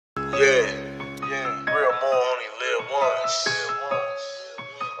once.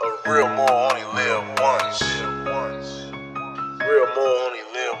 A real Moor only live once. Real Moor only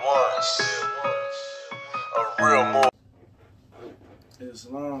live once. A real Moor.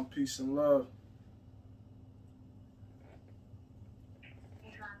 Islam, peace and love.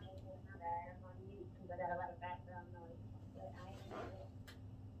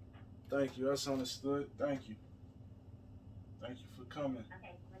 Thank you. That's understood. Thank you. Thank you for coming.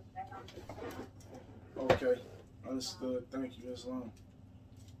 Okay. Understood. Thank you, Islam.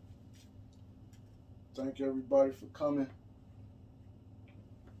 Thank you, everybody, for coming.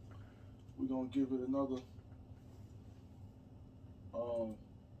 We're going to give it another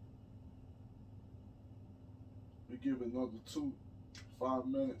we give it another 5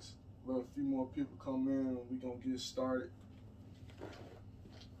 minutes. Let a few more people come in and we're going to get started.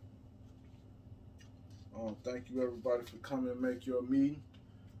 Thank you, everybody, for coming and make your meeting,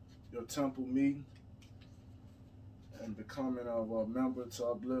 your temple meeting, and becoming a member to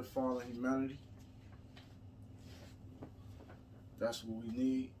uplift fallen humanity. That's what we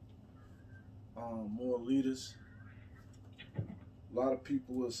need. More leaders. A lot of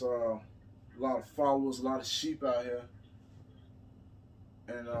people is a lot of followers, a lot of sheep out here,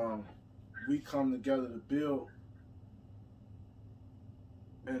 and we come together to build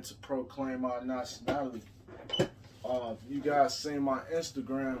and to proclaim our nationality. You guys seen my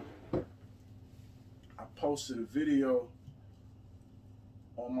Instagram, I posted a video.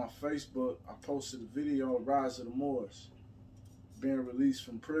 On my Facebook, I posted a video of Rise of the Moors, being released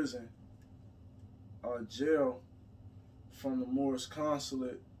from prison, jail, from the Moors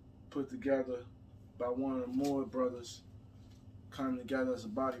consulate, put together by one of the Moor brothers, coming together as a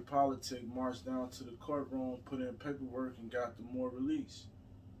body politic, marched down to the courtroom, put in paperwork, and got the Moor release.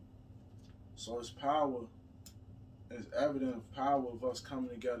 So it's power, it's evident of power of us coming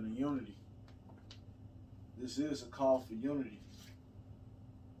together in unity. This is a call for unity.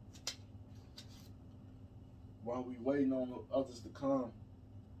 While we waiting on others to come,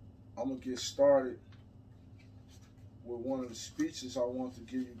 I'm going to get started with one of the speeches I want to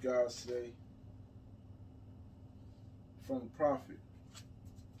give you guys today from the Prophet.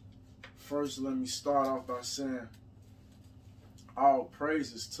 First, let me start off by saying, all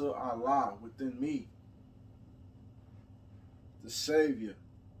praises to Allah within me, the Savior,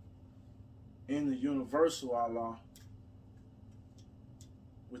 in the universal Allah,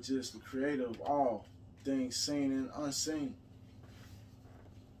 which is the creator of all things seen and unseen.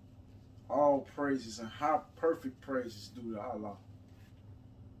 All praises and high perfect praises due to Allah.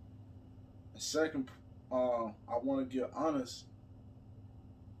 And second, I want to give honors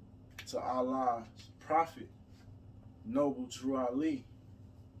to Allah's Prophet, Noble Drew Ali,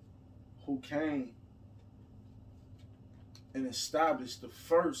 who came and established the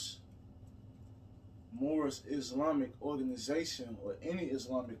first Moorish Islamic organization, or any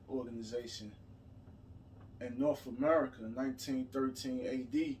Islamic organization, in North America in 1913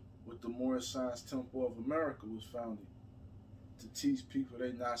 AD, with the Moorish Science Temple of America was founded to teach people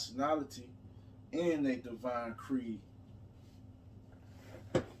their nationality and their divine creed.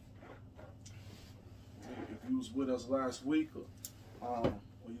 If you was with us last week, when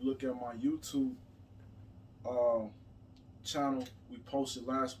you look at my YouTube channel, we posted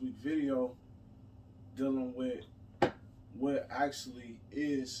last week's video dealing with what actually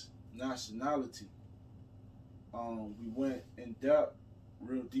is nationality. We went in depth,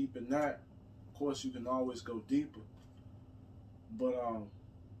 real deep in that. Of course, you can always go deeper, but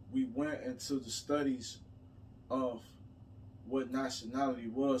we went into the studies of what nationality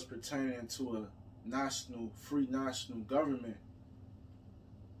was pertaining to a national, free national government.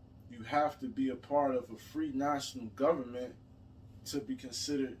 You have to be a part of a free national government to be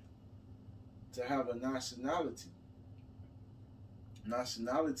considered to have a nationality.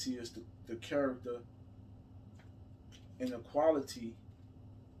 Nationality is the character and the quality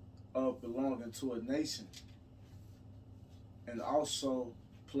of belonging to a nation, and also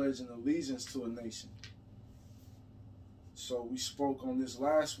pledging allegiance to a nation. So we spoke on this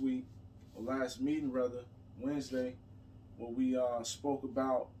last week, or last meeting rather, Wednesday, where we spoke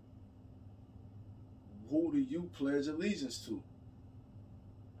about who do you pledge allegiance to?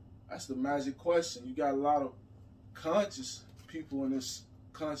 That's the magic question. You got a lot of conscious people in this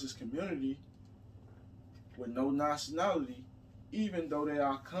conscious community with no nationality, even though they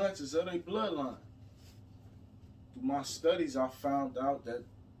are conscious of their bloodline. Through my studies, I found out that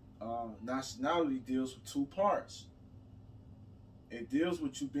nationality deals with two parts. It deals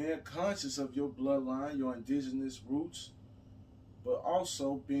with you being conscious of your bloodline, your indigenous roots, but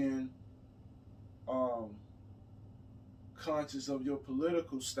also being conscious of your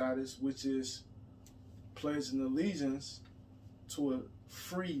political status, which is pledging allegiance to a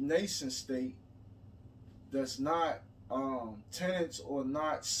free nation state that's not tenants or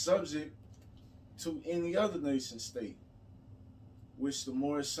not subject to any other nation state, which the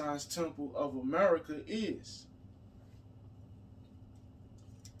Moorish Science Temple of America is.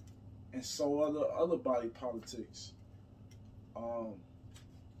 And so other body politics.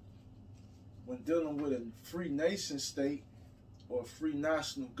 When dealing with a free nation state or a free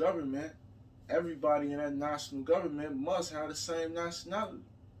national government, everybody in that national government must have the same nationality.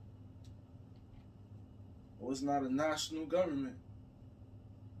 Or it's not a national government.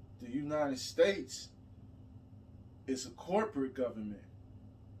 The United States is a corporate government.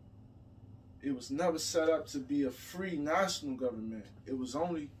 It was never set up to be a free national government. It was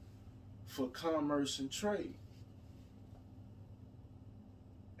only for commerce and trade.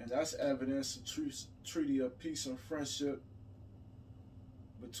 And that's evidence of treaty of peace and friendship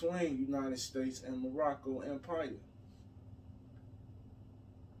between United States and Morocco Empire.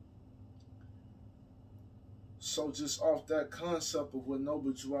 So just off that concept of what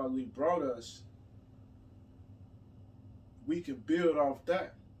Noble Drew Ali brought us, we can build off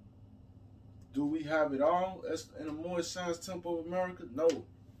that. Do we have it all as in the Moorish Science Temple of America? No.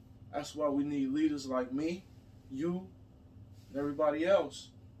 That's why we need leaders like me, you, and everybody else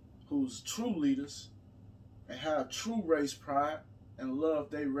who's true leaders and have true race pride and love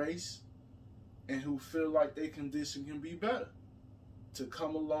their race and who feel like their condition can be better. To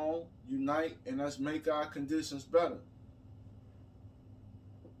come along, unite, and let's make our conditions better.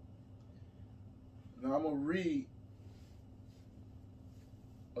 Now I'm going to read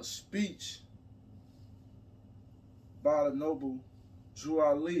a speech by the Noble Drew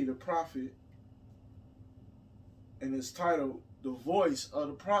Ali, the Prophet, and it's titled, The Voice of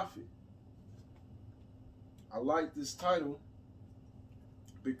the Prophet. I like this title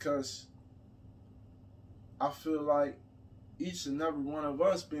because I feel like each and every one of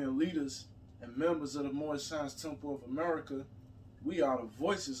us being leaders and members of the Moorish Science Temple of America, we are the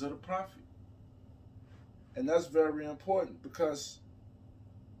voices of the Prophet. And that's very important because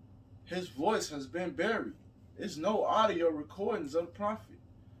his voice has been buried. There's no audio recordings of the Prophet.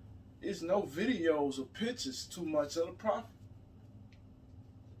 There's no videos or pictures too much of the Prophet.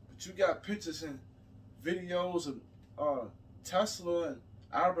 But you got pictures and videos of Tesla and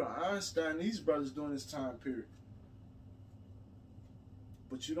Albert Einstein, these brothers during this time period.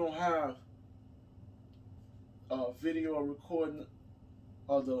 But you don't have a video or recording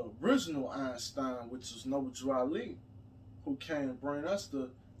of the original Einstein, which was Noble Drew Ali, who came and bring us the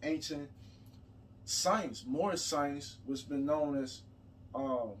ancient science, Moorish science, which has been known as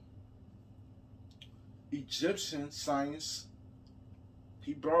Egyptian science.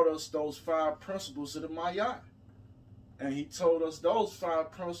 He brought us those 5 principles of the Maya. And he told us those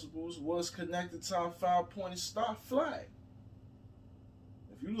 5 principles was connected to our 5-pointed star flag.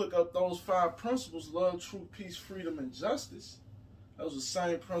 If you look up those 5 principles, love, truth, peace, freedom, and justice, those are the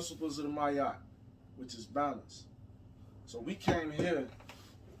same principles of the Maya, which is balance. So we came here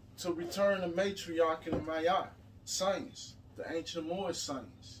to return the matriarch in the Maya science, the ancient Moorish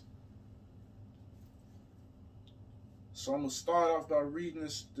science. So I'm gonna start off by reading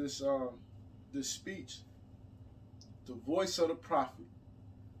this speech. The voice of the Prophet.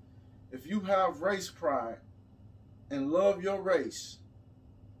 If you have race pride and love your race,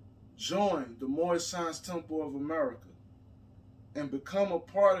 join the Moorish Science Temple of America and become a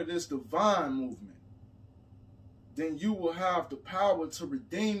part of this divine movement. Then you will have the power to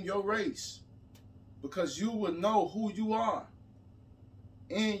redeem your race because you will know who you are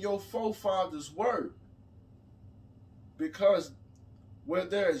in your forefathers' word. Because where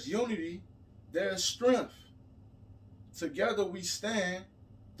there is unity, there is strength. Together we stand,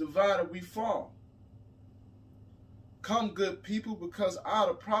 divided we fall. Come, good people, because I,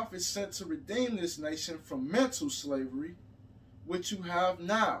 the prophet, sent to redeem this nation from mental slavery, which you have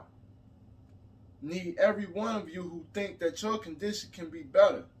now. Need every one of you who think that your condition can be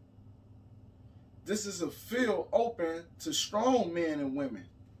better. This is a field open to strong men and women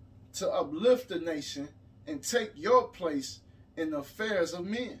to uplift the nation and take your place in the affairs of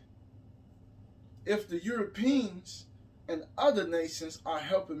men. If the Europeans and other nations are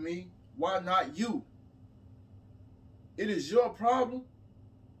helping me, why not you? It is your problem.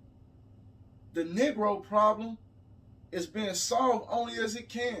 The Negro problem is being solved only as it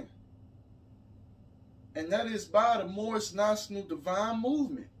can. And that is by the Moorish National Divine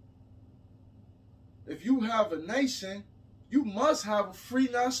Movement. If you have a nation, you must have a free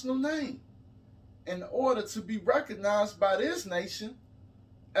national name in order to be recognized by this nation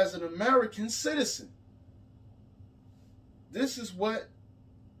as an American citizen. This is what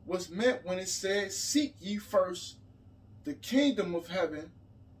was meant when it said, seek ye first the kingdom of heaven,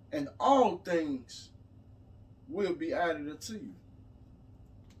 and all things will be added unto you.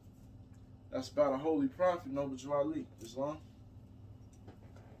 That's by the Holy Prophet, Noble Drew Ali, Islam.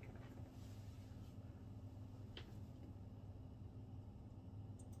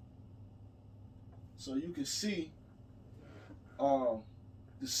 So you can see the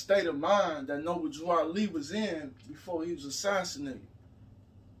state of mind that Noble Drew Ali was in before he was assassinated.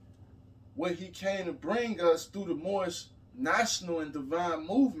 What he came to bring us through the Moorish national and divine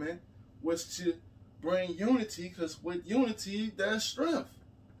movement was to bring unity, because with unity, there's strength.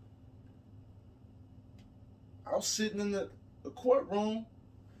 I was sitting in the courtroom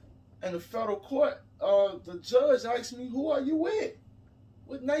in the federal court. The judge asked me, who are you with?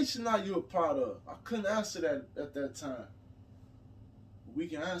 What nation are you a part of? I couldn't answer that at that time. We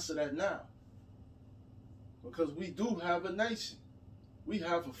can answer that now. Because we do have a nation. We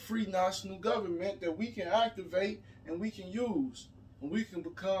have a free national government that we can activate and we can use. And we can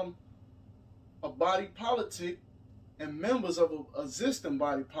become a body politic and members of an existing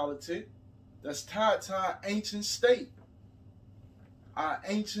body politic that's tied to our ancient state. Our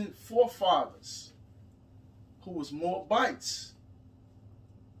ancient forefathers, who was Moabites.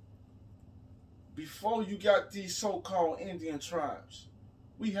 Before you got these so-called Indian tribes,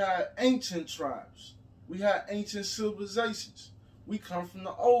 we had ancient tribes. We had ancient civilizations. We come from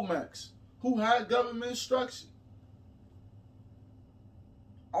the Olmecs, who had government structure.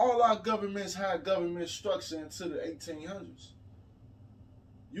 All our governments had government structure until the 1800s.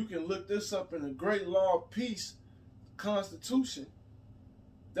 You can look this up in the Great Law of Peace Constitution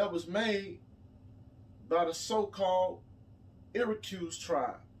that was made by the so-called Iroquois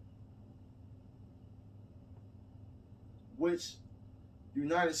tribe, which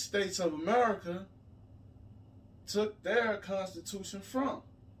United States of America took their constitution from,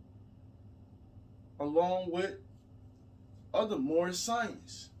 along with other Moorish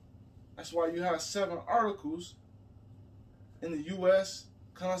science. That's why you have 7 articles in the U.S.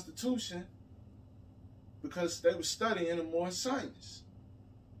 Constitution, because they were studying the Moorish science,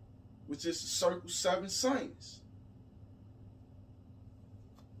 which is the Circle 7 science.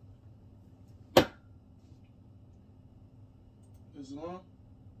 Islam.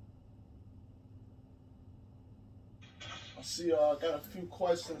 I see I got a few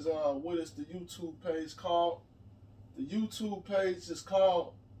questions. What is the YouTube page called? The YouTube page is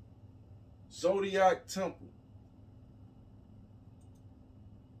called Zodiac Temple.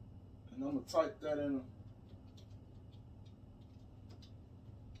 And I'm going to type that in the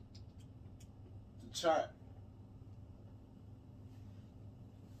chat.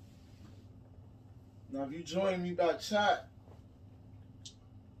 Now, if you join me by chat,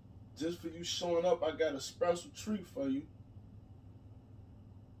 just for you showing up, I got a special treat for you.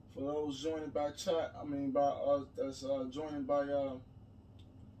 For those joining by chat, I mean by that's joining by the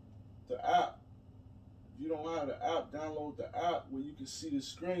app. If you don't have the app, download the app where you can see the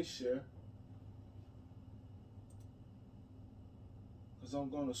screen share. Because I'm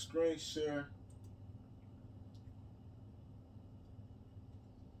going to screen share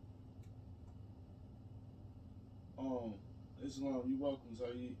Islam. You welcome,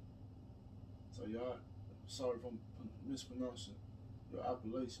 Zaid. Zayad. Sorry if I'm mispronouncing your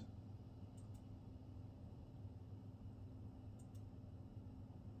appellation.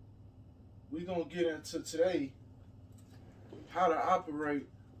 We're going to get into today how to operate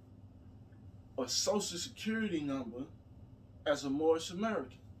a social security number as a Moorish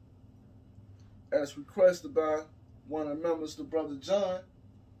American, as requested by one of the members, the Brother John,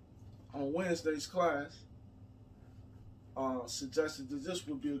 on Wednesday's class. Suggested that this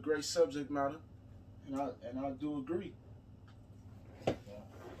would be a great subject matter, and I do agree.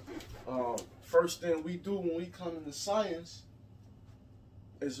 First thing we do when we come into science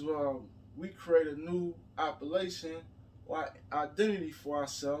is we create a new appellation or identity for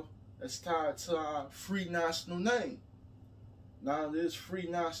ourselves that's tied to our free national name. Now, this free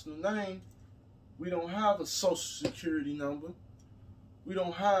national name, we don't have a social security number. We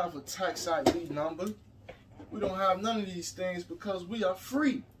don't have a tax ID number. We don't have none of these things because we are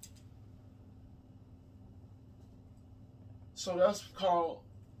free. So that's called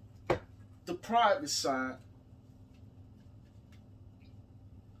the private side.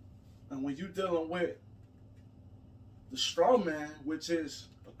 And when you're dealing with the straw man, which is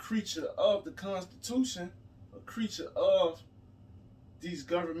a creature of the Constitution, a creature of these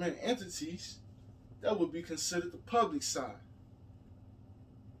government entities, that would be considered the public side.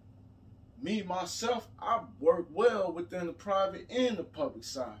 Me, myself, I work well within the private and the public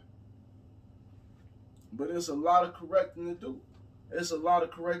side. But there's a lot of correcting to do. It's a lot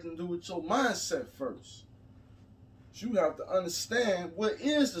of correcting to do with your mindset first. You have to understand what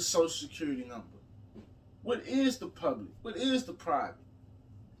is the Social Security number, what is the public, what is the private,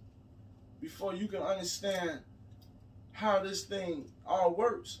 before you can understand how this thing all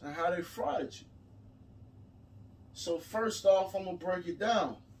works and how they frauded you. So first off, I'm going to break it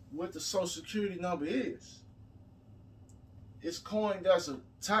down what the Social Security number is. It's coined as a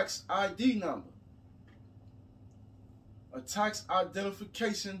tax ID number, a tax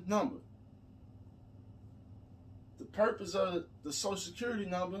identification number. The purpose of the Social Security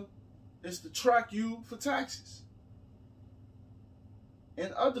number is to track you for taxes.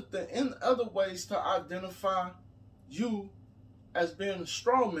 And other ways to identify you as being a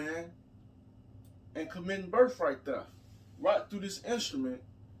straw man and committing birthright theft, right through this instrument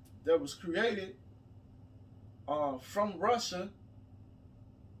that was created from Russia,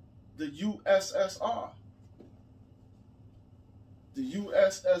 the USSR. The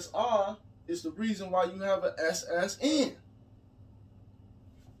USSR is the reason why you have an SSN.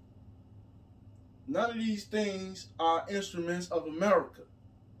 None of these things are instruments of America.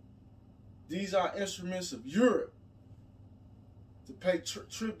 These are instruments of Europe. To pay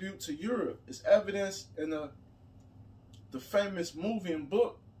tribute to Europe is evidenced in the famous movie and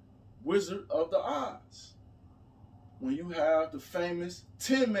book, Wizard of the Oz. When you have the famous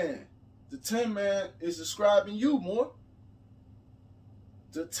Tin Man. The Tin Man is describing you, Moor.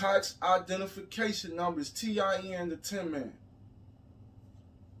 The tax identification number is TIN, the Tin Man.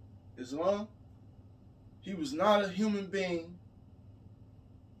 Islam, he was not a human being.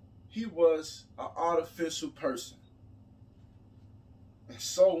 He was an artificial person. And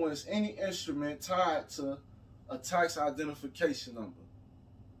so when it's any instrument tied to a tax identification number.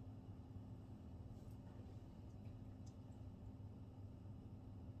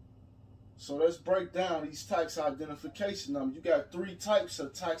 So let's break down these tax identification numbers. You got 3 types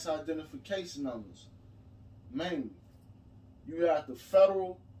of tax identification numbers, mainly. You got the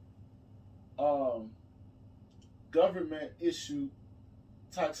federal government issued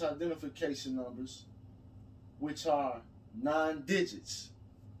tax identification numbers, which are 9 digits.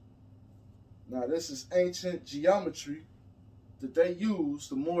 Now this is ancient geometry that they use,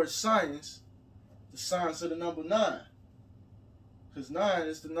 the Moor science, the science of the number 9. Because 9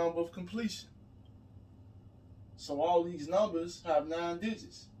 is the number of completion. So all these numbers have 9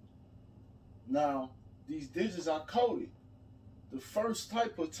 digits. Now, these digits are coded. The first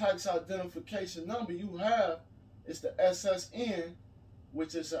type of tax identification number you have is the SSN,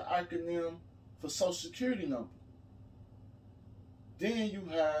 which is an acronym for Social Security number. Then you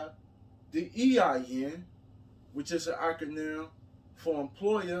have the EIN, which is an acronym for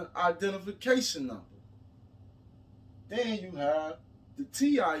Employer Identification Number. Then you have the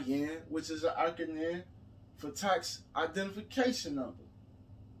TIN, which is an acronym for Tax Identification Number.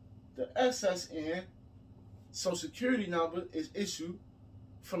 The SSN, Social Security number, is issued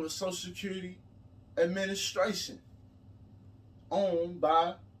from the Social Security Administration, owned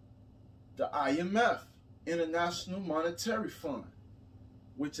by the IMF, International Monetary Fund,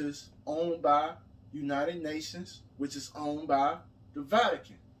 which is owned by United Nations, which is owned by the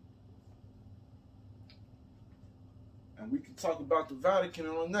Vatican. And we can talk about the Vatican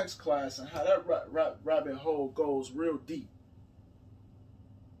in our next class and how that rabbit hole goes real deep.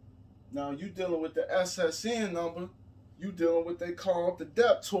 Now, you dealing with the SSN number, you dealing with what they call the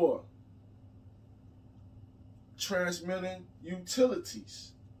debtor, transmitting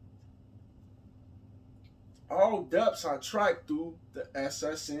utilities. All debts are tracked through the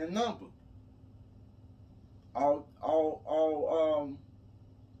SSN number. All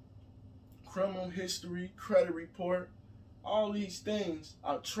criminal history, credit report, all these things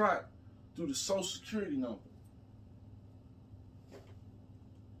are tracked through the Social Security number.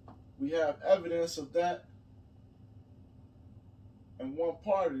 We have evidence of that in one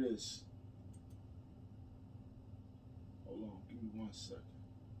part of this. Hold on, give me 1 second.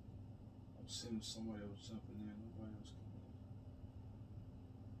 I'm seeing somebody else jumping in. Nobody else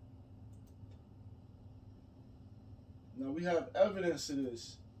coming in. Now we have evidence of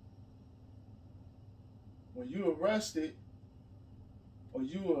this. When you arrested or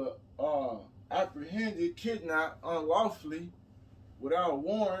you were apprehended, kidnapped unlawfully, without a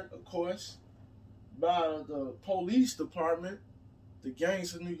warrant, of course, by the police department, the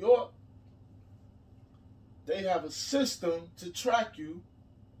gangs of New York, they have a system to track you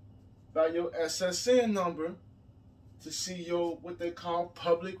by your SSN number to see your, what they call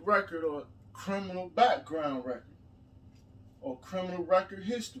public record or criminal background record or criminal record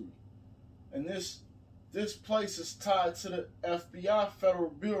history. And this place is tied to the FBI,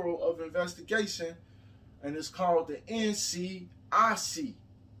 Federal Bureau of Investigation, and it's called the NCIS. NCIC,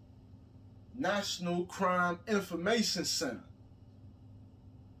 National Crime Information Center.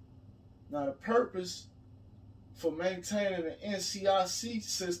 Now, the purpose for maintaining the NCIC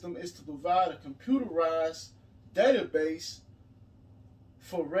system is to provide a computerized database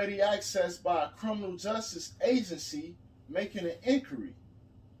for ready access by a criminal justice agency making an inquiry.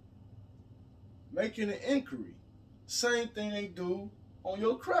 Same thing they do on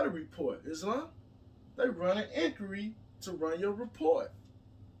your credit report, Islam. They run an inquiry to run your report.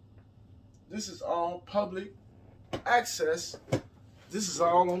 This is all public access. This is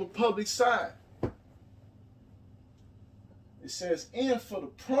all on the public side. It says, and for the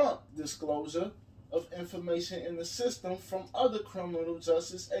prompt disclosure of information in the system from other criminal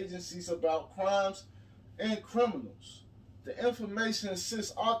justice agencies about crimes and criminals. The information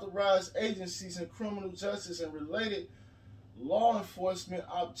assists authorized agencies in criminal justice and related law enforcement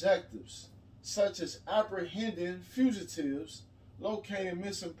objectives, such as apprehending fugitives, locating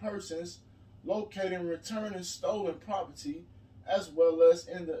missing persons, locating and returning stolen property, as well as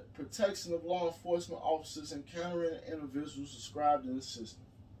in the protection of law enforcement officers encountering individuals described in the system.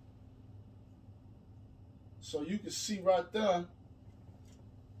 So you can see right there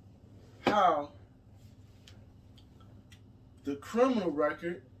how the criminal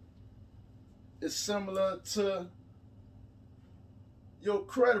record is similar to your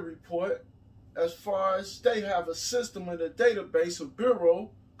credit report, as far as they have a system in a database, a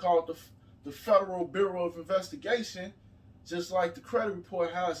bureau called the Federal Bureau of Investigation, just like the credit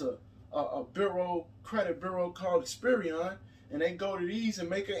report has a credit bureau called Experian, and they go to these and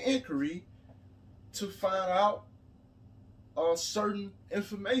make an inquiry to find out certain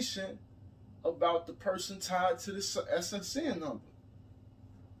information about the person tied to this SSN number.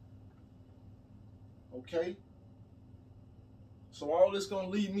 Okay? So all this going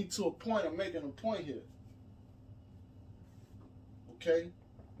to lead me to a point. I'm making a point here. Okay?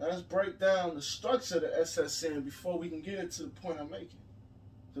 Now let's break down the structure of the SSN before we can get into the point I'm making.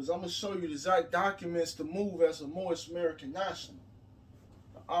 Because I'm going to show you the exact documents to move as a Moorish American national.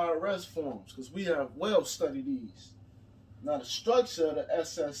 The IRS forms, because we have well studied these. Now the structure of the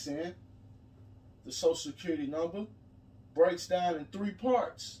SSN, the Social Security number, breaks down in 3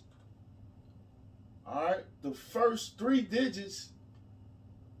 parts. Alright, the first 3 digits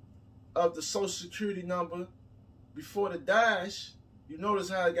of the Social Security number before the dash, you notice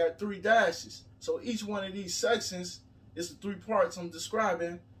how I got 3 dashes. So each one of these sections is the 3 parts I'm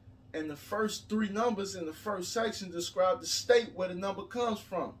describing, and the first 3 numbers in the first section describe the state where the number comes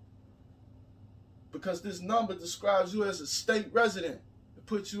from. Because this number describes you as a state resident. It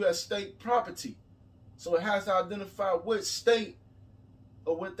puts you as state property. So it has to identify which state,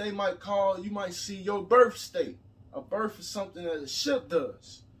 or what they might call, you might see your birth state. A birth is something that a ship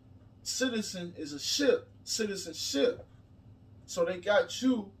does. Citizen is a ship, citizenship. So they got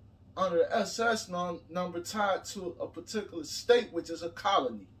you under the SS number tied to a particular state, which is a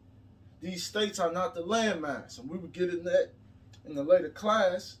colony. These states are not the landmass. And we will get in that in the later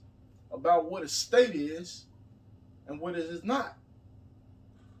class about what a state is and what it is not.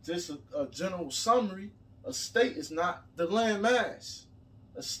 Just a general summary, a state is not the landmass.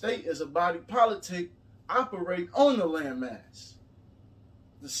 A state is a body politic operate on the landmass.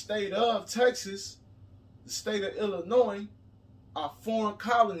 The state of Texas, the state of Illinois are foreign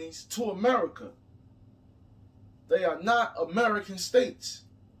colonies to America. They are not American states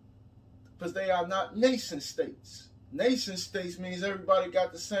because they are not nation states. Nation states means everybody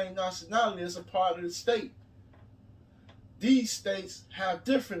got the same nationality as a part of the state. These states have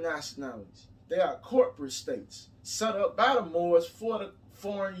different nationalities. They are corporate states set up by the Moors for the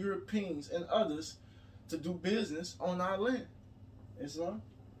foreign Europeans and others to do business on our land. Islam.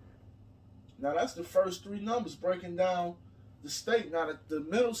 Now that's the first 3 numbers breaking down the state. Now the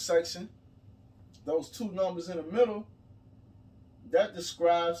middle section, those 2 numbers in the middle, that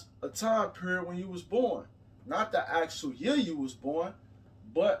describes a time period when you was born. Not the actual year you was born,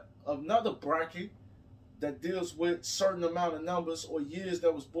 but another bracket that deals with certain amount of numbers or years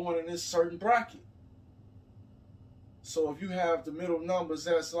that was born in this certain bracket. So if you have the middle numbers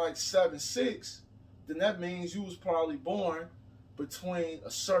that's like 76, then that means you was probably born between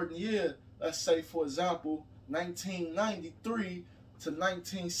a certain year, let's say for example 1993 to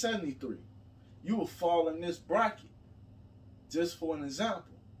 1973. You will fall in this bracket, just for an example.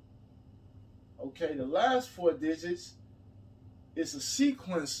 Okay, the last 4 digits is a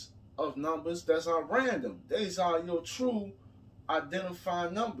sequence of numbers that are random. These are your true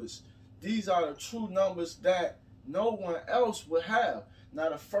identifying numbers. These are the true numbers that no one else would have. Now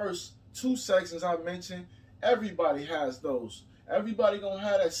the first 2 sections I mentioned, everybody has those. Everybody gonna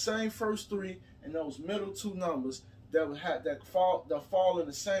have that same first 3 and those middle 2 numbers. that fall in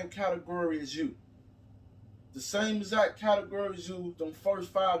the same category as you. The same exact category as you. Them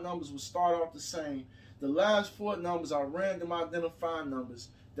first 5 numbers will start off the same. The last 4 numbers are random identifying numbers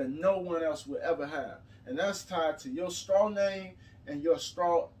that no one else will ever have. And that's tied to your straw name and your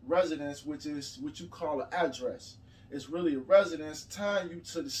straw residence, which is what you call an address. It's really a residence tying you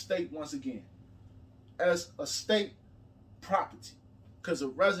to the state once again as a state property, because a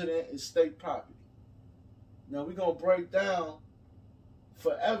resident is state property. Now we're going to break down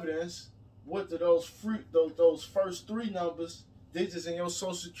for evidence what do those first 3 numbers, digits in your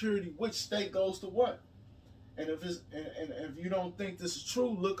Social Security, which state goes to what. And if you don't think this is true,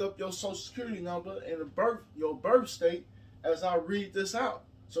 look up your Social Security number and your birth state as I read this out,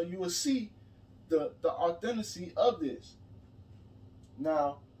 so you will see the authenticity of this.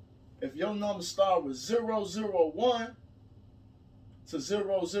 Now, if your number start with 001 to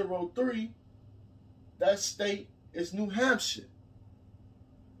 003, that state is New Hampshire.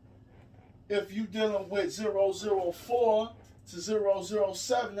 If you're dealing with 004 to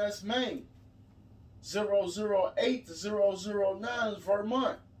 007, that's Maine. 008 to 009 is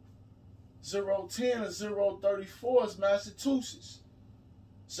Vermont. 010 to 034 is Massachusetts.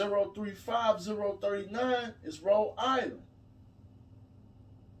 035, 039 is Rhode Island.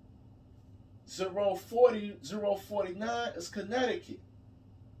 040, 049 is Connecticut.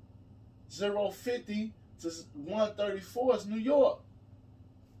 050 to 134 is New York.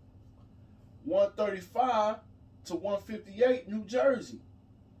 135 to 158, New Jersey.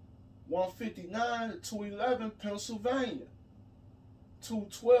 159 to 211, Pennsylvania.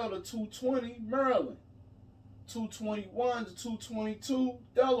 212 to 220, Maryland. 221 to 222,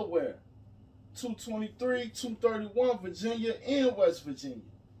 Delaware. 223, 231, Virginia and West Virginia.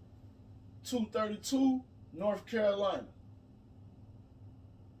 232, North Carolina.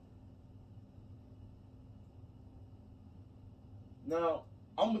 Now,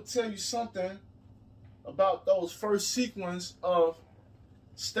 I'm going to tell you something about those first sequence of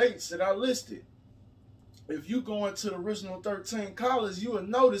states that I listed. If you go into the original 13 colonies, you will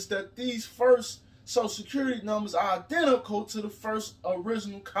notice that these first Social Security numbers are identical to the first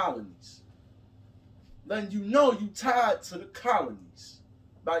original colonies. Letting you know you tied to the colonies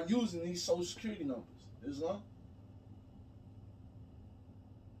by using these Social Security numbers. Islam.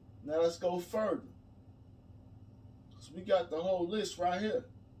 Now let's go further. So we got the whole list right here.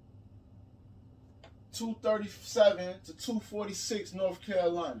 237 to 246, North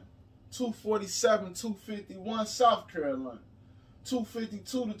Carolina. 247, 251, South Carolina. 252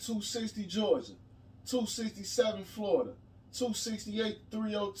 to 260, Georgia. 267, Florida. 268 to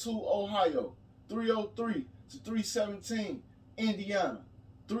 302, Ohio. 303 to 317, Indiana.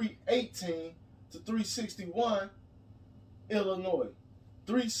 318 to 361, Illinois.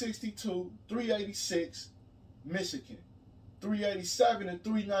 362, 386, Michigan. 387 and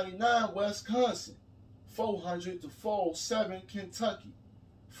 399, Wisconsin. 400 to 407, Kentucky.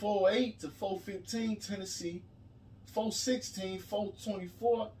 408 to 415, Tennessee. 416,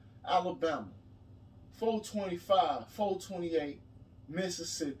 424, Alabama. 425, 428,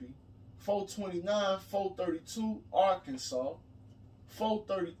 Mississippi. 429, 432, Arkansas.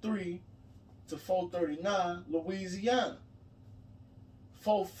 433 to 439, Louisiana.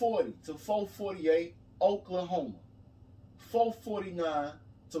 440 to 448, Oklahoma. 449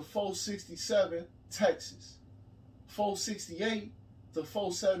 to 467, Texas. 468 to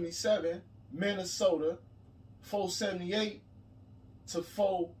 477, Minnesota. 478 to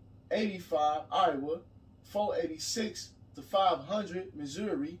 485, Iowa. 486 to 500,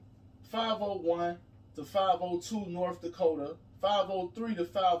 Missouri. 501 to 502, North Dakota. 503 to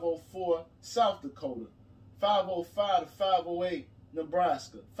 504, South Dakota. 505 to 508,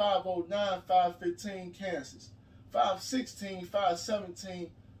 Nebraska. 509, 515, Kansas. 516, 517,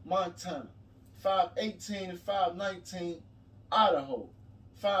 Montana. 518 and 519, Idaho.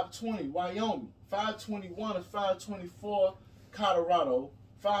 520, Wyoming. 521 and 524, Colorado.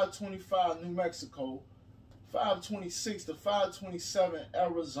 525, New Mexico. 526 to 527,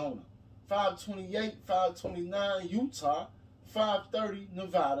 Arizona. 528, 529, Utah. 530,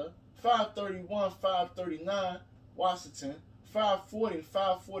 Nevada. 531, 539, Washington. 540 and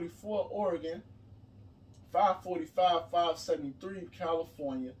 544, Oregon. 545, 573,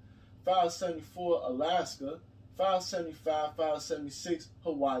 California. 574, Alaska. 575, 576,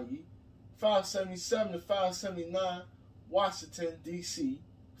 Hawaii. 577 to 579, Washington, D.C.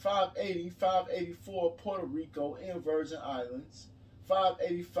 580, 584, Puerto Rico and Virgin Islands.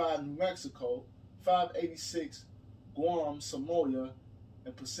 585, New Mexico. 586, Guam, Samoa,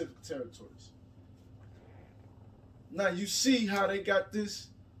 and Pacific Territories. Now you see how they got this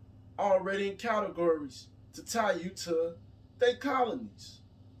already in categories. to tie you to their colonies.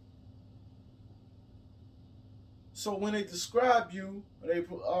 So when they describe you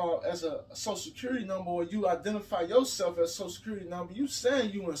as a social security number, or you identify yourself as a social security number, you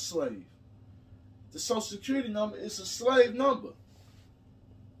saying you enslaved. The social security number is a slave number.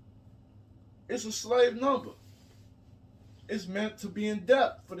 It's a slave number. It's meant to be in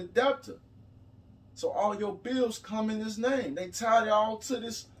debt for the debtor. So all your bills come in his name. They tie it all to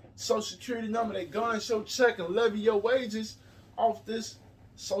this social security number. They garnish your check and levy your wages off this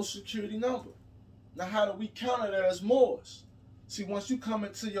social security number. Now, how do we counter that as Moors? See, once you come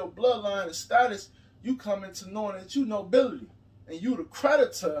into your bloodline and status, you come into knowing that you nobility and you the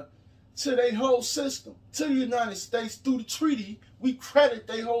creditor to their whole system. To the United States, through the treaty, we credit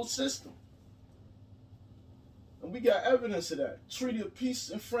their whole system. And we got evidence of that. Treaty of Peace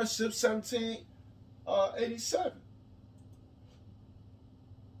and Friendship, 1787.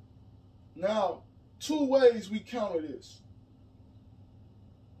 Now, two ways we counter this.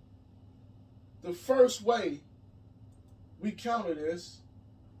 The first way we counter this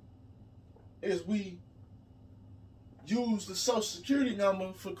is we use the social security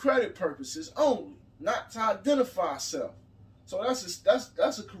number for credit purposes only, not to identify ourselves. So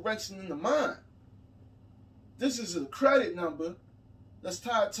that's a correction in the mind. This is a credit number that's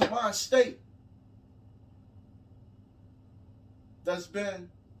tied to my state, that's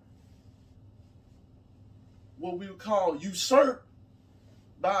been what we would call usurped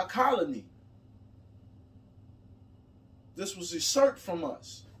by a colony. This was usurped from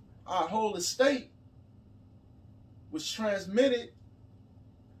us. Our whole estate was transmitted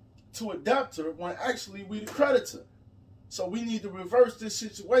to a debtor when actually we the creditor. So we need to reverse this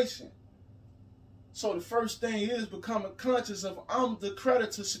situation. So the first thing is becoming conscious of I'm the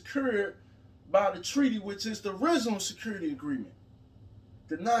creditor secured by the treaty, which is the original security agreement.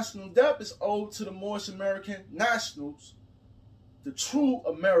 The national debt is owed to the Moorish American nationals, the true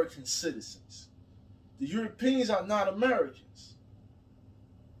American citizens. The Europeans are not Americans.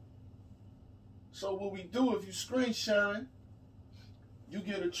 So what we do, if you screen sharing, you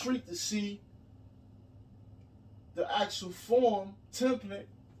get a treat to see the actual form template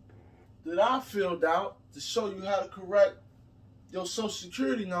that I filled out to show you how to correct your social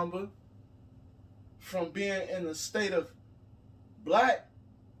security number from being in a state of black,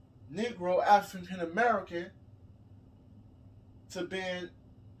 Negro, African American to being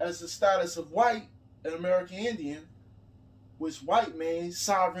as a status of white, an American Indian, which white means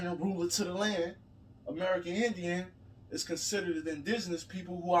sovereign and ruler to the land. American Indian is considered the indigenous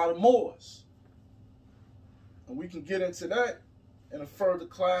people who are the Moors. And we can get into that in a further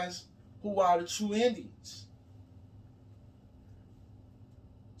class, who are the true Indians.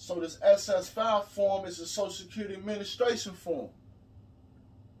 So this SS5 form is a Social Security Administration form.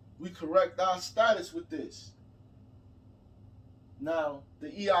 We correct our status with this. Now,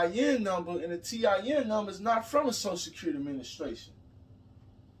 the EIN number and the TIN number is not from the Social Security Administration.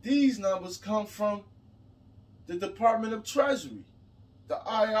 These numbers come from the Department of Treasury, the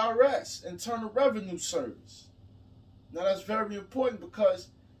IRS, Internal Revenue Service. Now, that's very important because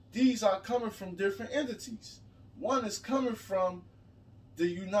these are coming from different entities. One is coming from the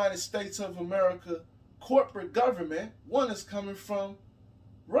United States of America corporate government. One is coming from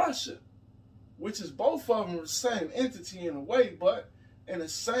Russia, which is both of them the same entity in a way, but in the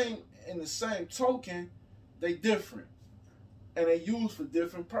same token, they different. And they used for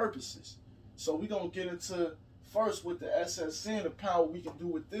different purposes. So we're going to get into first with the SSN, the power we can do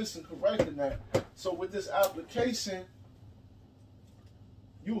with this and correcting that. So with this application,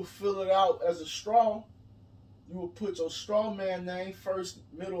 you will fill it out as a straw. You will put your straw man name first,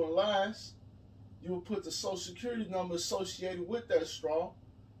 middle, and last. You will put the social security number associated with that straw.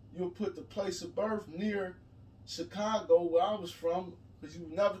 You will put the place of birth near Chicago, where I was from, because you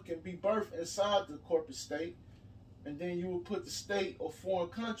never can be birthed inside the corporate state. And then you will put the state or foreign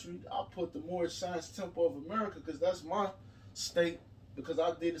country. I'll put the Moorish Science Temple of America because that's my state, because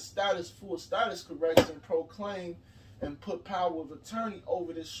I did a full status correction, proclaim, and put power of attorney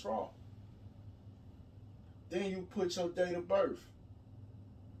over this straw. Then you put your date of birth,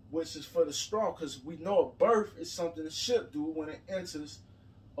 which is for the straw, because we know a birth is something a ship do when it enters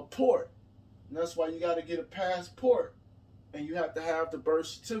a port. And that's why you got to get a passport, and you have to have the birth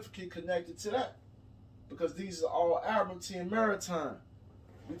certificate connected to that, because these are all Admiralty and Maritime.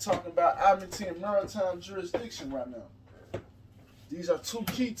 We're talking about Admiralty and Maritime jurisdiction right now. These are two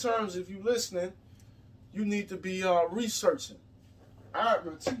key terms. If you're listening, you need to be researching.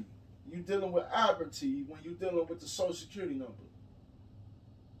 Admiralty. You're dealing with Admiralty when you're dealing with the Social Security number.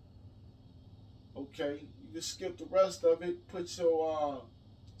 Okay, you can skip the rest of it. Put your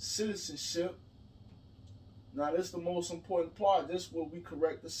citizenship. Now, this is the most important part. This is where we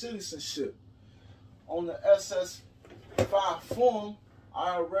correct the citizenship. On the SS5 form,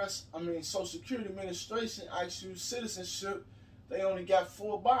 Social Security Administration asks you citizenship. They only got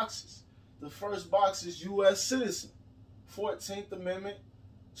 4 boxes. The first box is U.S. citizen. 14th Amendment,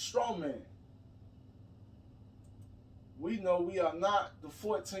 straw man. We know we are not the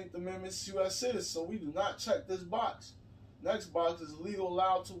 14th Amendment's U.S. citizen, so we do not check this box. Next box is legal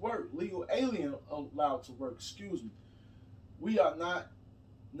allowed to work. Legal alien allowed to work, excuse me. We are not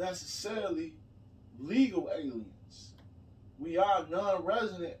necessarily legal aliens. We are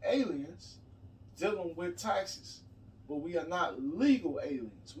non-resident aliens dealing with taxes. But we are not legal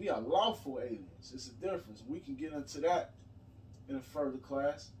aliens. We are lawful aliens. It's a difference. We can get into that in a further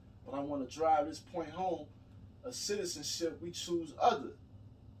class. But I want to drive this point home. A citizenship, we choose other.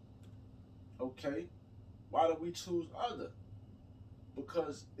 Okay? Why do we choose other?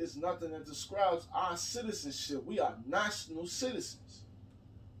 Because it's nothing that describes our citizenship. We are national citizens.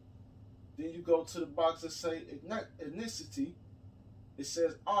 Then you go to the box that say ethnicity. It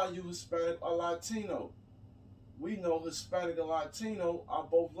says, are you Hispanic or Latino? We know Hispanic and Latino are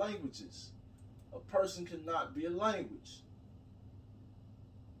both languages. A person cannot be a language.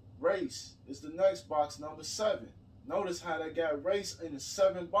 Race is the next box, number 7. Notice how they got race in the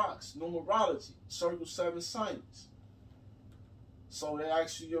 7th box. Numerology, circle 7 signs. So they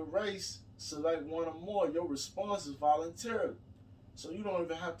ask you your race, select one or more. Your response is voluntarily. So you don't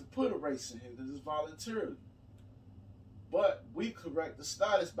even have to put a race in here because it's voluntarily. But we correct the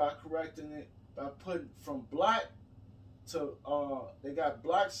status by correcting it by putting from black to, they got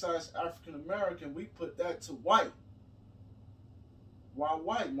black / African American. We put that to white. Why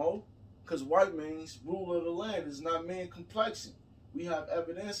white, Mo? Because white means ruler of the land. It's not mean complexion. We have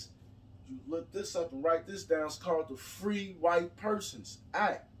evidence. You look this up and write this down. It's called the Free White Persons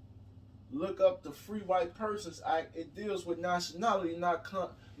Act. Look up the Free White Persons Act. It deals with nationality, not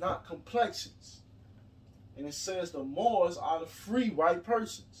complexions. And it says the Moors are the free white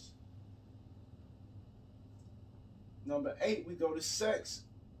persons. Number 8, we go to sex.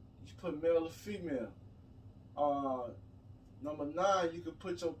 You put male or female. Number 9, you can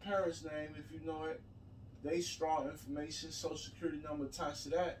put your parents' name if you know it. They straw information, social security number attached to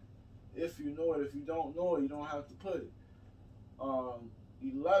that. If you know it. If you don't know it, you don't have to put it.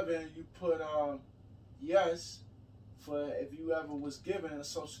 11, you put yes for if you ever was given a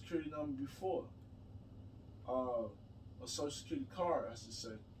social security number before. A social security card, I should say.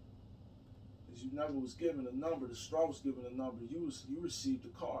 Because you never was given a number. The straw was given a number. You received a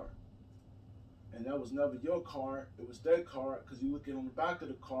card. And that was never your card. It was their card. Because you look at on the back of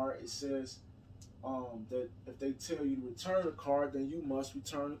the card, it says that if they tell you to return the card, then you must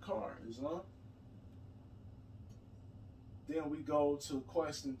return the card. Islam. Then we go to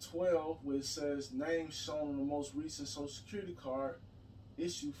question 12, where it says name shown on the most recent social security card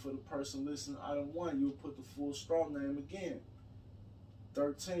issued for the person listed in item 1. You'll put the full straw name again.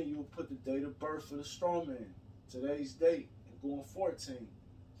 13, you'll put the date of birth for the straw man, today's date, and going 14.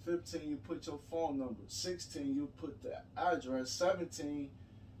 15, you put your phone number. 16, you put the address. 17,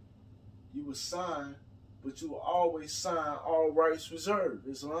 you will sign, but you will always sign all rights reserved.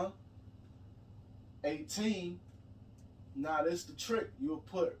 Islam. 18, now this the trick. You'll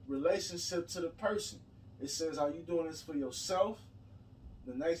put relationship to the person. It says, are you doing this for yourself?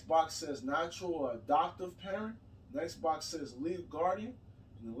 The next box says natural or adoptive parent. Next box says legal guardian.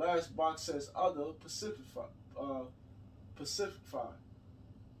 And the last box says other pacified.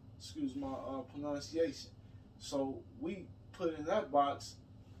 Excuse my pronunciation. So we put in that box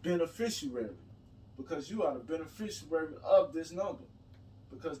beneficiary, because you are the beneficiary of this number,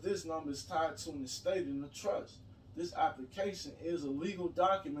 because this number is tied to an estate and a trust. This application is a legal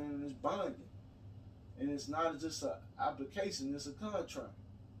document and it's binding. And it's not just an application, it's a contract.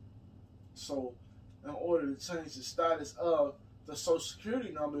 So in order to change the status of the social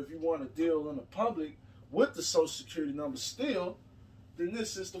security number, if you want to deal in the public with the social security number still, then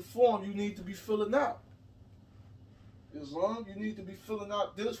this is the form you need to be filling out. Islam, you need to be filling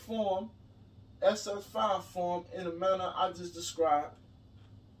out this form, SS5 form, in the manner I just described,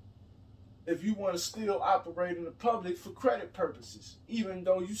 if you want to still operate in the public for credit purposes, even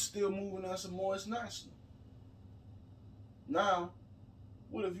though you still moving as a Moorish national. Now,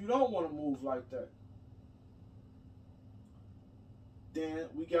 what if you don't want to move like that? Then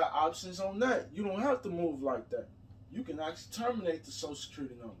we got options on that. You don't have to move like that. You can actually terminate the social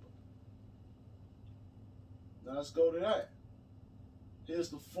security number. Now let's go to that. Here's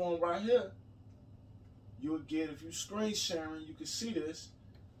the form right here. You'll get, if you screen sharing, you can see this.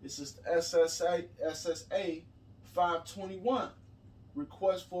 It's just SSA 521,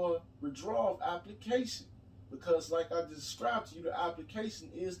 request for withdrawal of application. Because like I described to you, the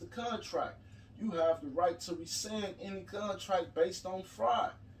application is the contract. You have the right to rescind any contract based on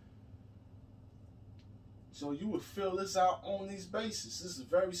fraud. So you would fill this out on these bases. This is a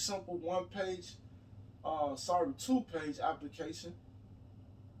very simple two-page application.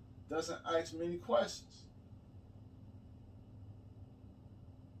 Doesn't ask many questions.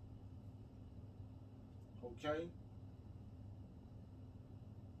 Okay?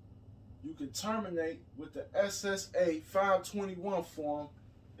 You can terminate with the SSA 521 form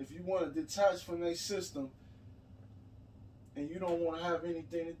if you want to detach from their system and you don't want to have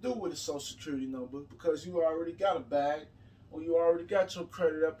anything to do with a social security number because you already got a bag or you already got your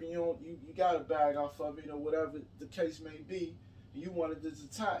credit up and you got a bag off of it or whatever the case may be, and you wanted to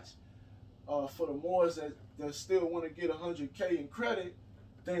detach. For the Moors that still want to get 100K in credit,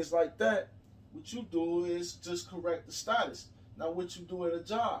 things like that, what you do is just correct the status. Now what you do at a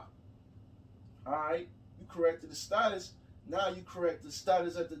job, alright, you corrected the status, now you correct the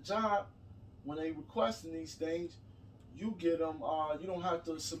status at the job. When they requesting these things, you get them, you don't have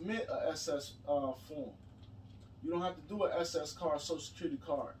to submit a SS form. You don't have to do an SS card, social security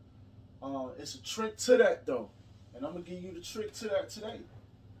card. It's a trick to that though, and I'm going to give you the trick to that today.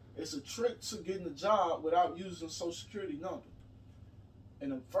 It's a trick to getting a job without using a social security number.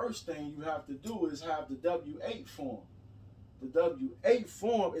 And the first thing you have to do is have the W-8 form. The W-8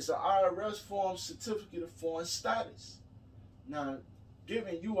 form is an IRS form, certificate of foreign status. Now,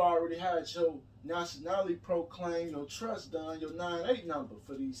 given you already had your nationality proclaimed, your trust done, your 9-8 number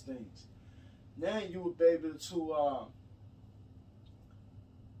for these things, now you would be able to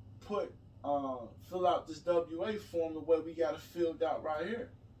fill out this W-8 form the way we got it filled out right here.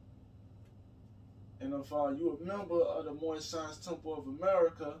 And if you're a member of the Moor Science Temple of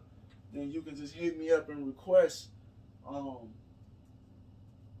America, then you can just hit me up and request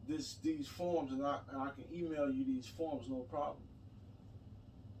these forms, and I can email you these forms, no problem.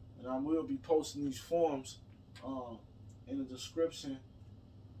 And I will be posting these forms in the description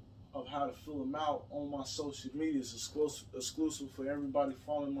of how to fill them out on my social medias, exclusive for everybody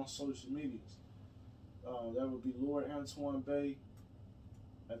following my social medias. That would be Lord Antoine Bey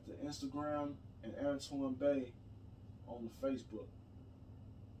at the Instagram and Antoine Bey on the Facebook.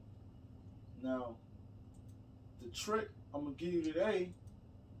 Now, the trick I'm going to give you today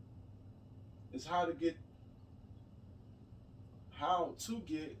is how to get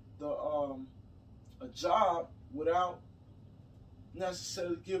the a job without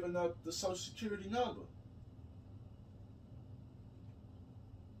necessarily giving up the social security number.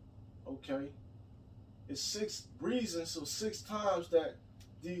 Okay? It's 6 reasons, so 6 times that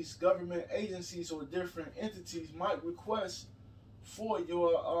these government agencies or different entities might request for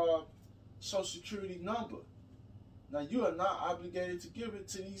your social security number. Now, you are not obligated to give it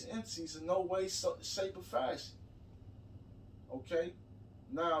to these entities in no way, shape, or fashion. Okay?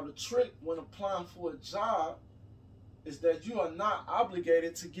 Now, the trick when applying for a job is that you are not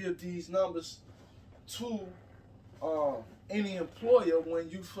obligated to give these numbers to any employer when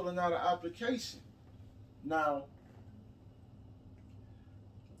you filling out an application. Now,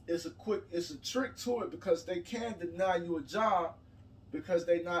 it's a trick to it because they can deny you a job because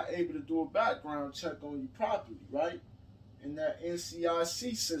they're not able to do a background check on you properly, right? In that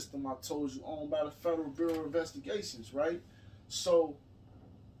NCIC system I told you, owned by the Federal Bureau of Investigations, right? So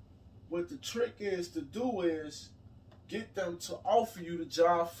what the trick is to do is get them to offer you the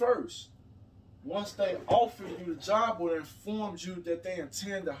job first. Once they offer you the job or informed you that they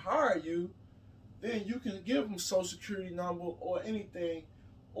intend to hire you, then you can give them social security number or anything,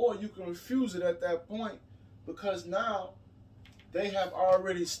 or you can refuse it at that point because now they have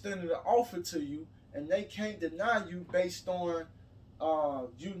already extended an offer to you and they can't deny you based on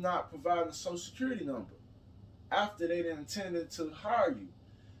you not providing a social security number after they intended to hire you.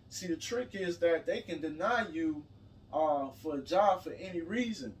 See, the trick is that they can deny you for a job for any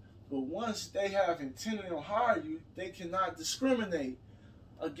reason, but once they have intended to hire you, they cannot discriminate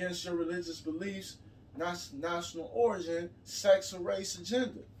against your religious beliefs, national origin, sex, or race, or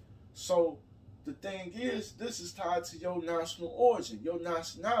gender. So the thing is, this is tied to your national origin, your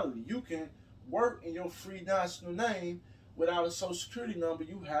nationality. You can work in your free national name without a social security number.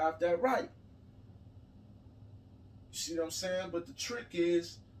 You have that right. You see what I'm saying? But the trick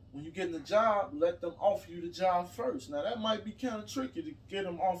is, when you get in the job, let them offer you the job first. Now, that might be kind of tricky to get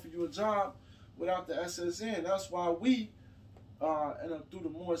them offer you a job without the SSN. That's why we, through the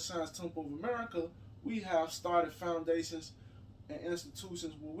Moor Science Temple of America, we have started foundations and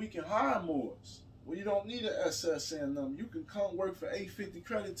institutions where we can hire Moors, where you don't need an SSN number. You can come work for 850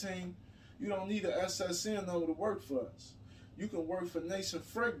 Credit Team. You don't need an SSN number to work for us. You can work for Nation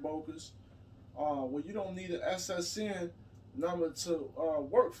Freight Brokers, well, you don't need an SSN number to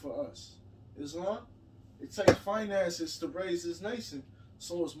work for us. Islam, it takes finances to raise this nation.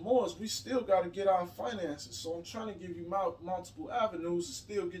 So as Moors, we still got to get our finances. So I'm trying to give you multiple avenues to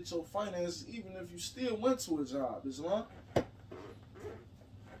still get your finances, even if you still went to a job. Islam.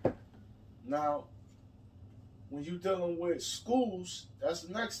 Now, when you're dealing with schools, that's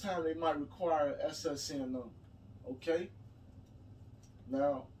the next time they might require an SSN number. Okay?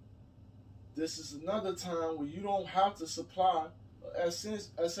 Now, this is another time where you don't have to supply an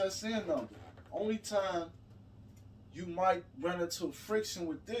SSN number. Only time you might run into friction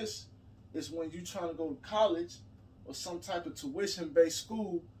with this is when you're trying to go to college or some type of tuition-based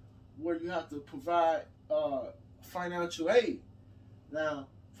school where you have to provide financial aid. Now,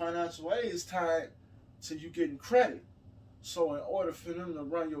 financial aid is tied to you getting credit. So in order for them to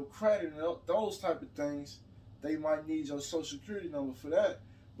run your credit and those type of things, they might need your social security number for that.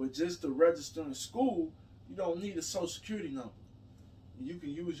 But just to register in school, you don't need a social security number. You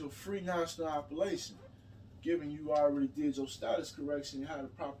can use your free national appellation, given you already did your status correction, you had the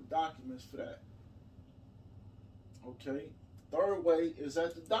proper documents for that. Okay. Third way is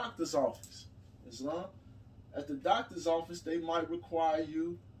at the doctor's office. Islam. At the doctor's office, they might require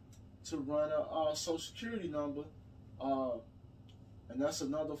you to run a social security number, and that's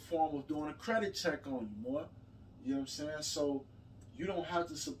another form of doing a credit check on you, more. You know what I'm saying? So you don't have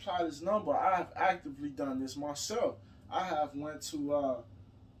to supply this number. I have actively done this myself. I have went to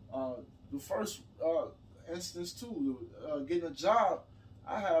the first instance too, getting a job.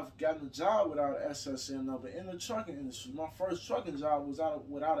 I have gotten a job without an SSN number in the trucking industry. My first trucking job was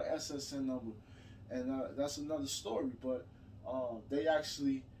without an SSN number, and that's another story. But they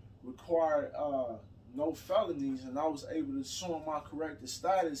actually required no felonies, and I was able to show them my corrected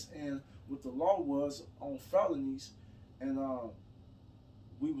status and what the law was on felonies, and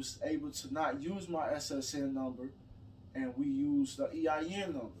we was able to not use my SSN number, and we used the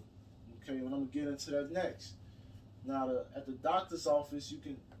EIN number. Okay, and I'm gonna get into that next. Now, at the doctor's office, you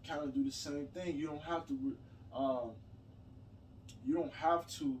can kind of do the same thing. You don't have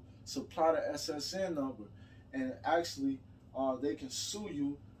to supply the SSN number, and actually, they can sue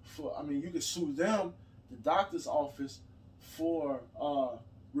you for. I mean, you can sue them, the doctor's office, for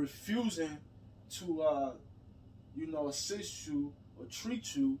refusing to, assist you or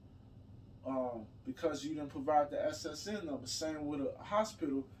treat you because you didn't provide the SSN number. Same with a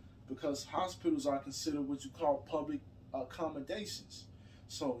hospital, because hospitals are considered what you call public accommodations.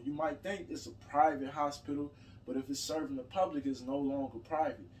 So you might think it's a private hospital, but if it's serving the public, it's no longer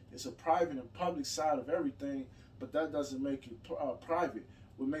private. It's a private and public side of everything, but that doesn't make it private.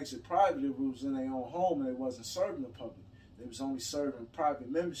 What makes it private is if it was in their own home and they wasn't serving the public. They was only serving private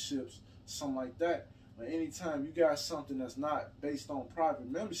memberships, something like that. But anytime you got something that's not based on private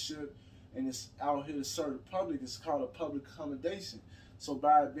membership and it's out here to serve the public, it's called a public accommodation. So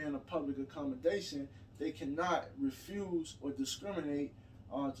by it being a public accommodation, they cannot refuse or discriminate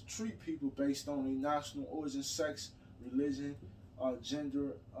to treat people based on their national origin, sex, religion,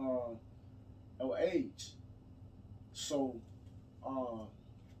 gender, or age. So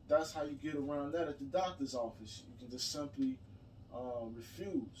that's how you get around that at the doctor's office. You can just simply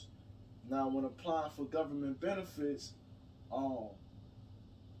refuse. Now, when applying for government benefits,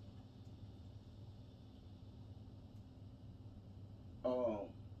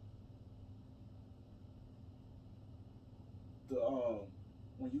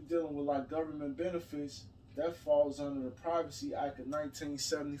 when you're dealing with like government benefits, that falls under the Privacy Act of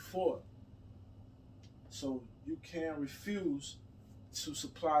 1974. So you can refuse to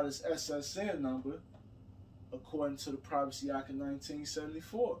supply this SSN number according to the Privacy Act of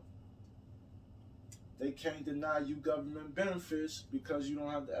 1974. They can't deny you government benefits because you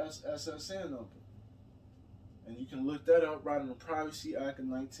don't have the SSN number. And you can look that up right in the Privacy Act of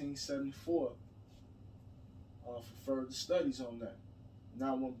 1974 for further studies on that.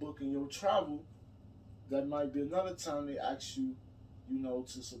 Now, when booking your travel, that might be another time they ask you,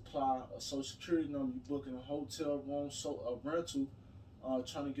 to supply a social security number. You're booking a hotel room, a rental,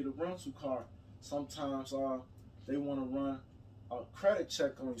 trying to get a rental car. Sometimes they want to run a credit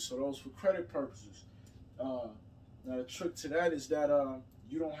check on you, so those for credit purposes. Now, the trick to that is that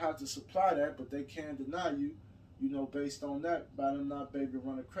you don't have to supply that, but they can deny you, based on that, by them not being able to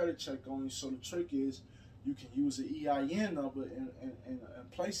run a credit check on you. So the trick is you can use the EIN number in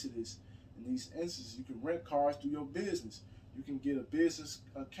place of this. In these instances, you can rent cars through your business. You can get a business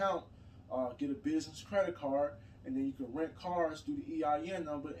account, get a business credit card, and then you can rent cars through the EIN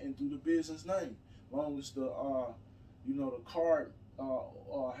number and through the business name. As long as the the card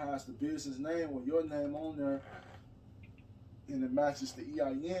has the business name or your name on there, and it matches the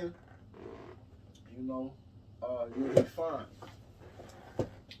EIN, you know, you'll be fine.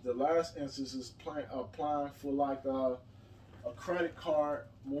 The last instance is applying for like a credit card,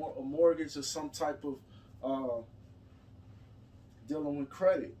 a mortgage, or some type of dealing with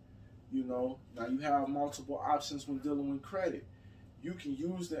credit. You know, now you have multiple options when dealing with credit. You can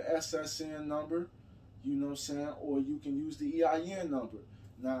use the SSN number, you know what I'm saying, or you can use the EIN number.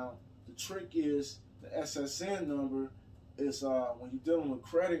 Now, the trick is the SSN number is when you're dealing with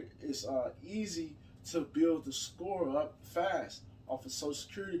credit, it's easy to build the score up fast off a social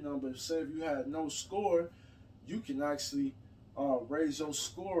security number. Say if you had no score, you can actually raise your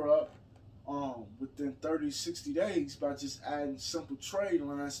score up within 30, 60 days by just adding simple trade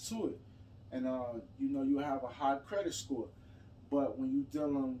lines to it. And you know, you have a high credit score. But when you're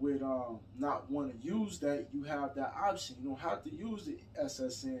dealing with not want to use that, you have that option. You don't have to use the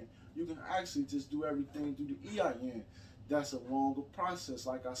SSN. You can actually just do everything through the EIN. That's a longer process.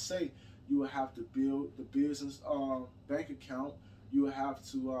 Like I say, you will have to build the business bank account. You will have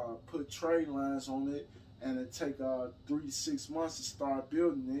to put trade lines on it, and it take 3 to 6 months to start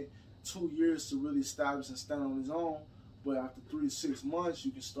building it. 2 years to really establish and stand on its own. But after 3 to 6 months,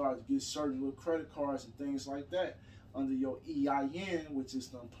 you can start to get certain little credit cards and things like that under your EIN, which is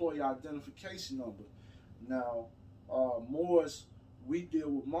the employee identification number. Now, Moors, we deal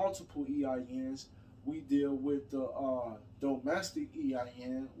with multiple EINs. We deal with the domestic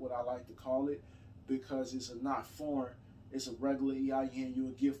EIN, what I like to call it, because it's not foreign. It's a regular EIN you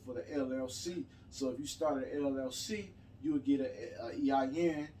would get for the LLC. So if you start an LLC, you would get an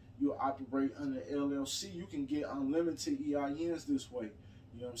EIN. You operate under LLC. You can get unlimited EINs this way.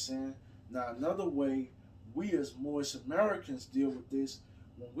 You know what I'm saying? Now, another way we as Moorish Americans deal with this,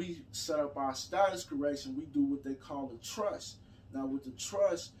 when we set up our status correction, we do what they call a trust. Now, with the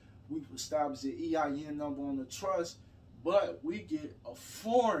trust, we establish the EIN number on the trust, but we get a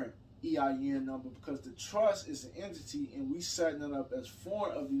foreign EIN number because the trust is an entity and we setting it up as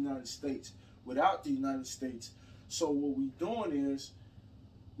foreign of the United States without the United States. So what we doing is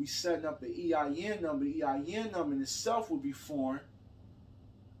we setting up the EIN number. The EIN number in itself will be foreign.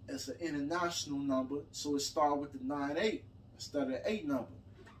 It's an international number, so it starts with the 98 instead of the 8 number.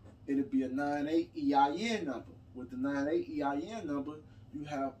 It'll be a 98 EIN number. With the 98 EIN number, you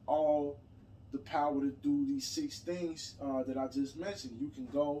have all the power to do these 6 things that I just mentioned. You can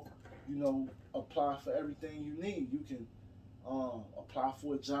go, you know, apply for everything you need. You can apply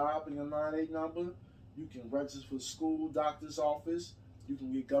for a job in your 98 number. You can register for school, doctor's office. You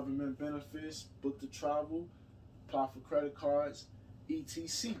can get government benefits, book to travel, apply for credit cards,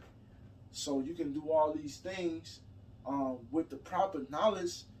 etc. So you can do all these things with the proper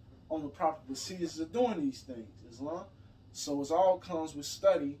knowledge on the proper procedures of doing these things. Islam. So it all comes with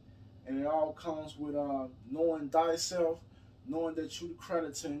study, and it all comes with knowing thyself, knowing that you're the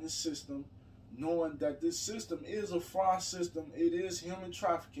creditor in this system, knowing that this system is a fraud system. It is human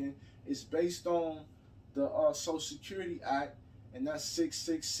trafficking. It's based on the Social Security Act, and that's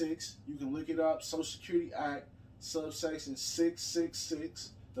 666. You can look it up, Social Security Act, subsection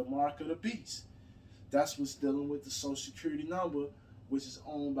 666, the mark of the beast. That's what's dealing with the Social Security number, which is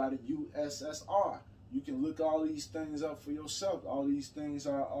owned by the USSR. You can look all these things up for yourself. All these things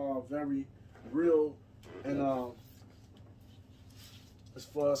are very real, and it's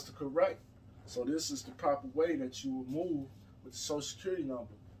for us to correct. So this is the proper way that you will move with the Social Security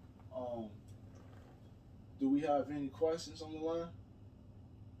number. Do we have any questions on the line?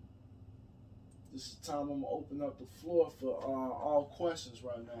 This is the time I'm going to open up the floor for all questions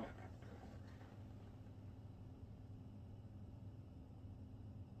right now.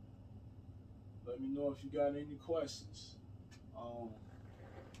 Let me know if you got any questions.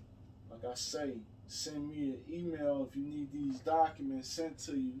 Like I say, send me an email if you need these documents sent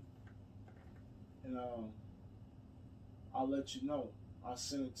to you, and I'll let you know. I'll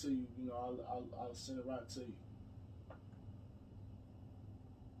send it to you. You know, I'll send it right to you.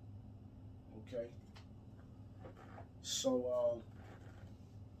 Okay. So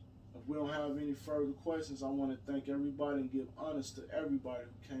if we don't have any further questions, I want to thank everybody and give honors to everybody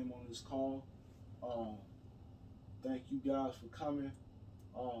who came on this call. Thank you guys for coming.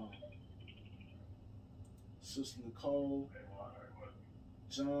 Sister Nicole,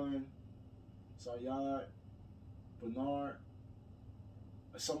 John, Zayad, Bernard.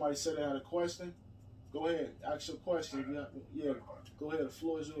 Somebody said they had a question. Go ahead, ask your question. Yeah, go ahead. The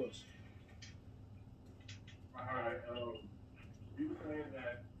floor is yours. All right. You saying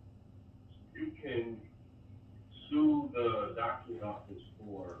that you can sue the doctor's office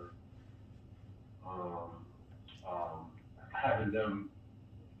for having them,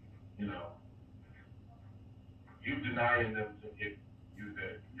 you know, you denying them to give you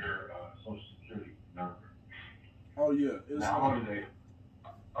your Social Security. Oh yeah, Now,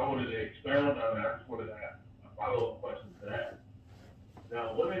 I wanted to expound on that. I just wanted to ask a follow-up question to that.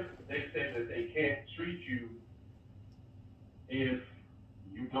 Now, what if they say that they can't treat you if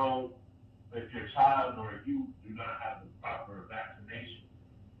you don't, if your child or you do not have the proper vaccination?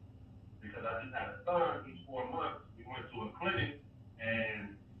 Because I just had a son, he's 4 months. We went to a clinic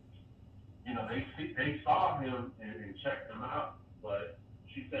and, you know, they saw him and checked him out, but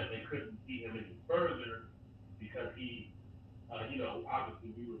she said they couldn't see him any further because he, you know,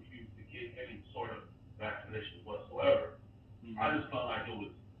 obviously we refused to get any sort of vaccination whatsoever. Mm-hmm. I just felt like it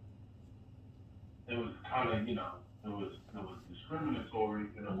was kind of, you know, it was discriminatory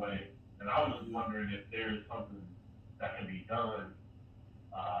in a way, and I was just wondering if there is something that can be done.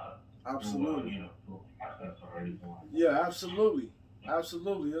 Absolutely. Through, you know, through a process or anything like that. Yeah, absolutely,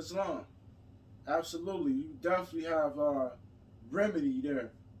 Islam. Absolutely, you definitely have remedy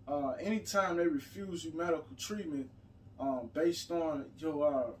there. Anytime they refuse you medical treatment based on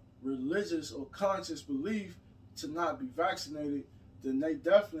your religious or conscious belief to not be vaccinated, then they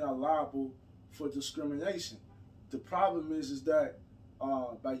definitely are liable for discrimination. The problem is that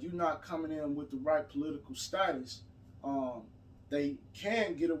by you not coming in with the right political status, they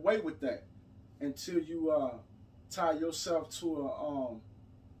can get away with that until you tie yourself to a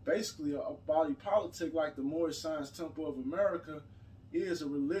basically a body politic like the Moor Science Temple of America is a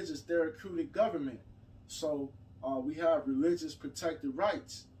religious therapeutic government. So we have religious protected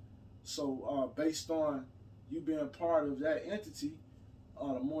rights. So based on you being part of that entity,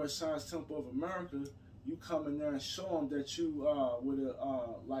 the Moor Science Temple of America, you come in there and show them that you with a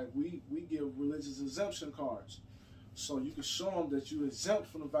like we give religious exemption cards. So you can show them that you're exempt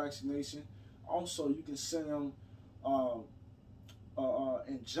from the vaccination. Also, you can send them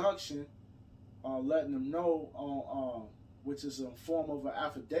injunction, letting them know, which is a form of an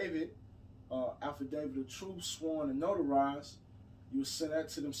affidavit of truth, sworn and notarized. You send that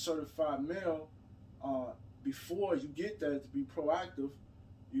to them certified mail before you get that, to be proactive.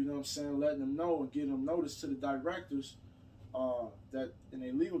 You know what I'm saying? Letting them know and getting them notice to the directors that in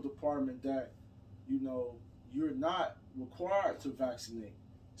a legal department that, you know, you're not required to vaccinate.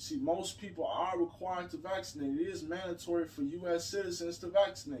 See, most people are required to vaccinate. It is mandatory for U.S. citizens to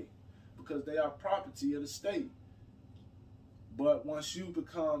vaccinate because they are property of the state. But once you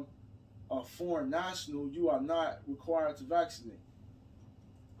become a foreign national, you are not required to vaccinate.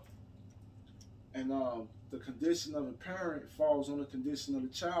 And the condition of the parent falls on the condition of the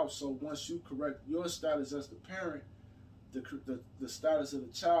child. So once you correct your status as the parent, the status of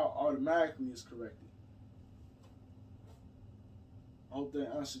the child automatically is corrected. I hope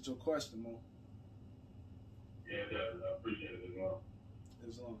that answered your question, Mo. Yeah, definitely. I appreciate it as well.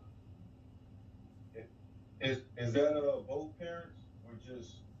 Islam. Is that both parents or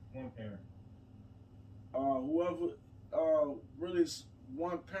just one parent? Whoever, really it's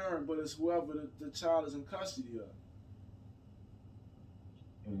one parent, but it's whoever the child is in custody of.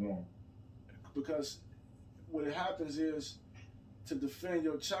 Islam. Because what happens is, to defend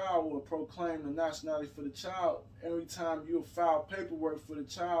your child or proclaim the nationality for the child, every time you file paperwork for the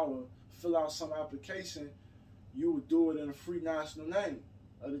child or fill out some application, you would do it in a free national name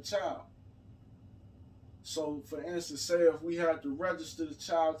of the child. So, for instance, say if we had to register the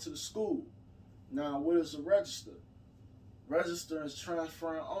child to the school. Now, what is a register? Register is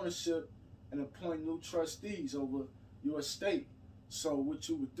transferring ownership and appointing new trustees over your estate. So what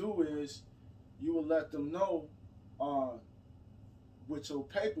you would do is you would let them know with your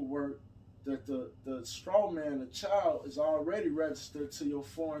paperwork that the straw man, the child, is already registered to your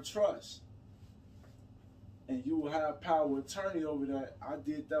foreign trust. And you will have power of attorney over that. I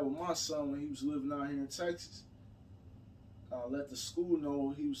did that with my son when he was living out here in Texas. Let the school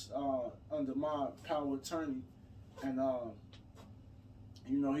know he was under my power of attorney. And,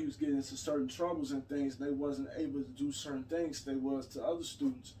 you know, he was getting into certain troubles and things. They wasn't able to do certain things they was to other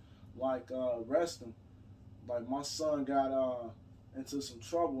students, like arrest them. Like my son got into some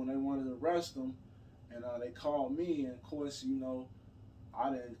trouble and they wanted to arrest him. And they called me. And, of course, you know,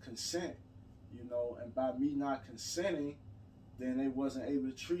 I didn't consent. You know, and by me not consenting, then they wasn't able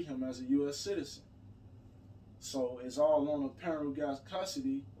to treat him as a U.S. citizen. So it's all on the parent who got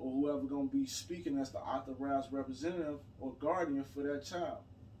custody or whoever going to be speaking as the authorized representative or guardian for that child.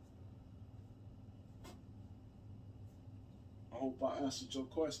 I hope I answered your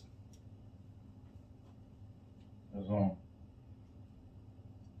question. That's on.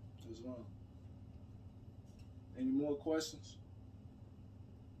 That's on. Any more questions?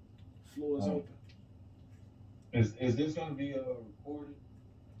 Floor is open. Is this going to be recorded?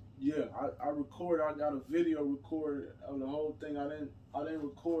 Yeah, I recorded. I got a video recorded of the whole thing. I didn't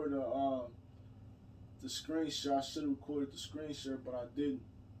record the screen share. I should have recorded the screen share, but I didn't.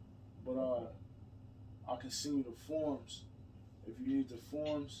 But I can send you the forms if you need the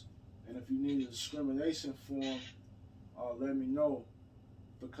forms, and if you need a discrimination form, let me know,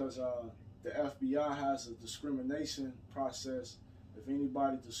 because the FBI has a discrimination process. If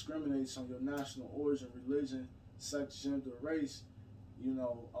anybody discriminates on your national origin, religion, sex, gender, race, you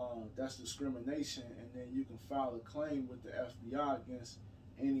know, that's discrimination, and then you can file a claim with the FBI against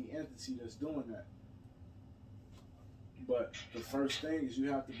any entity that's doing that. But the first thing is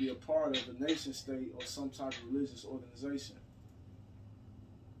you have to be a part of a nation state or some type of religious organization.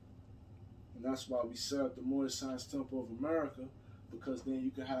 And that's why we set up the Moor Science Temple of America, because then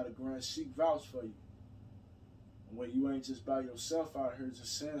you can have the Grand Sheik vouch for you. And where you ain't just by yourself out here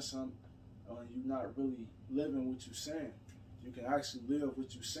just saying something, you're not really living what you're saying. You can actually live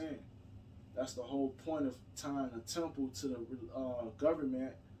what you're saying. That's the whole point of tying a temple to the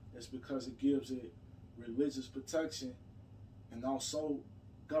government, is because it gives it religious protection and also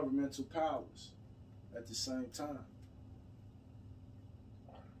governmental powers at the same time.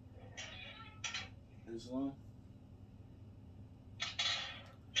 Islam.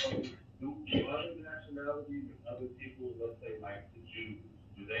 Do other nationalities, other people, let's say like the Jews,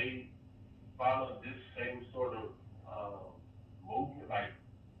 do they follow this same sort of movement? Like,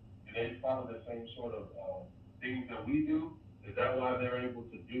 do they follow the same sort of things that we do? Is that why they're able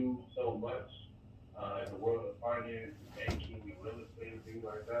to do so much in the world of finance, banking, real estate, and things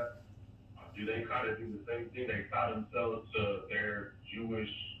like that? Do they kind of do the same thing? They tie themselves to their Jewish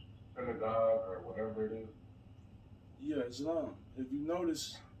synagogue or whatever it is? Yeah, Islam. If you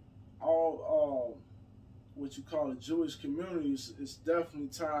notice, all what you call the Jewish communities is definitely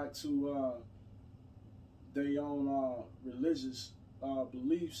tied to their own religious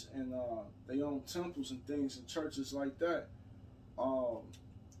beliefs and their own temples and things and churches like that.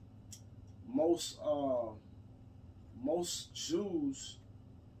 Most Jews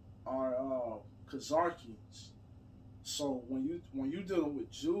are Khazarkians. So when you're dealing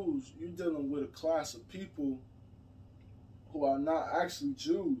with Jews, you're dealing with a class of people who are not actually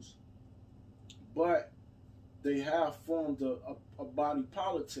Jews, but they have formed a body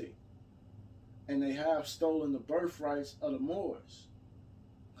politic, and they have stolen the birthrights of the Moors,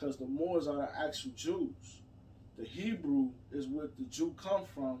 because the Moors are the actual Jews. The Hebrew is where the Jew come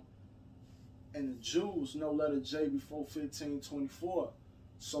from, and the Jews no letter J before 1524.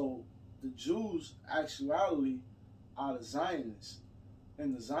 So the Jews actuality are the Zionists,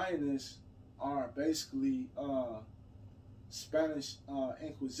 and the Zionists are basically Spanish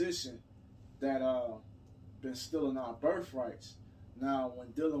Inquisition that been stealing our birthrights. Now, when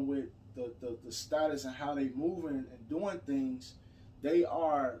dealing with the status and how they moving and doing things, they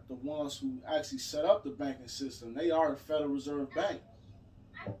are the ones who actually set up the banking system. They are the Federal Reserve Bank.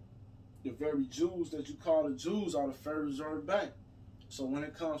 The very Jews that you call the Jews are the Federal Reserve Bank. So when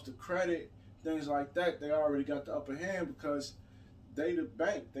it comes to credit, things like that, they already got the upper hand, because they the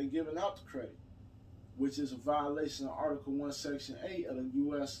bank. They giving out the credit, which is a violation of Article 1, Section 8 of the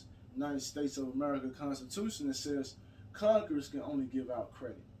U.S. United States of America Constitution that says Congress can only give out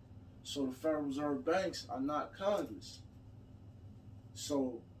credit. So the Federal Reserve Banks are not Congress.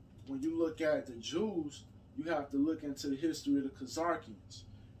 So when you look at the Jews, you have to look into the history of the Khazarkians.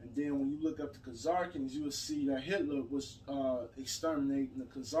 And then when you look up the Khazarkians, you will see that Hitler was exterminating the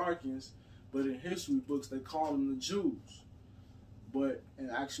Khazarkians, but in history books they call them the Jews. But in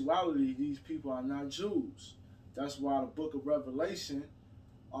actuality, these people are not Jews. That's why the book of Revelation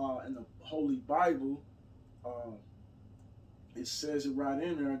in the Holy Bible, it says it right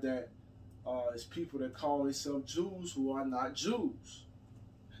in there that it's people that call themselves Jews who are not Jews.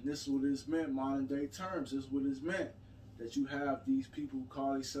 And this is what it's meant, modern day terms. This is what it's meant, that you have these people who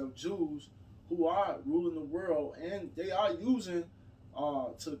call themselves Jews who are ruling the world, and they are using,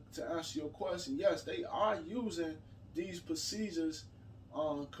 to answer your question, yes, they are using these procedures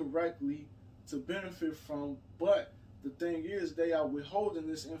correctly to benefit from, but the thing is, they are withholding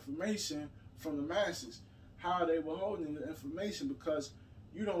this information from the masses. How are they withholding the information? Because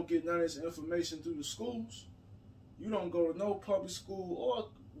you don't get none of this information through the schools. You don't go to no public school or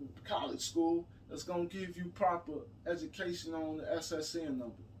college school that's going to give you proper education on the SSN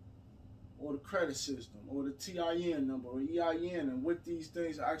number or the credit system or the TIN number or EIN and what these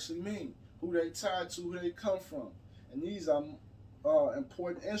things actually mean, who they tied to, who they come from. And these are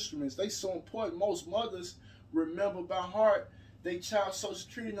important instruments. They so important. Most mothers remember by heart their child's social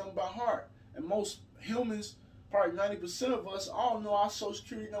security number by heart. And most humans, probably 90% of us, all know our social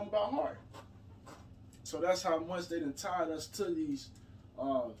security number by heart. So that's how much they done tied us to these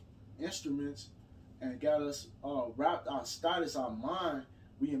instruments and got us wrapped our status, our mind,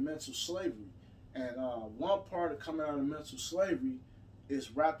 we in mental slavery. And one part of coming out of mental slavery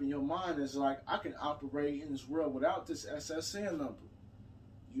is wrapping your mind as like, I can operate in this world without this SSN number.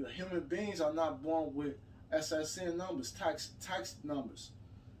 You human beings are not born with SSN numbers, tax numbers.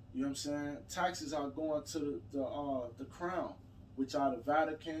 You know what I'm saying? Taxes are going to the crown, which are the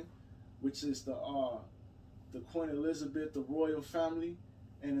Vatican, which is the Queen Elizabeth, the royal family,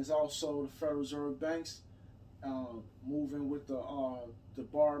 and is also the Federal Reserve banks, moving with the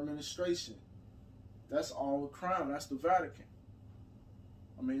bar administration. That's all the crown. That's the Vatican.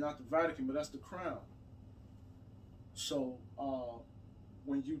 I mean, not the Vatican, but that's the crown. So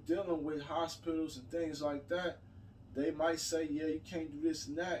when you're dealing with hospitals and things like that, they might say, yeah, you can't do this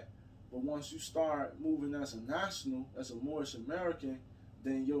and that. But once you start moving as a national, as a Moorish American,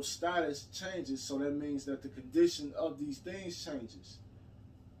 then your status changes. So that means that the condition of these things changes.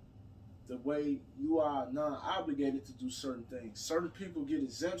 The way you are non-obligated to do certain things. Certain people get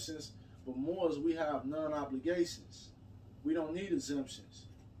exemptions, but Moors, we have non-obligations. We don't need exemptions.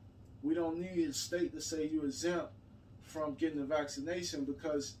 We don't need a state to say you're exempt from getting a vaccination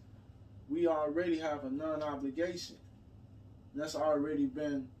because we already have a non-obligation. That's already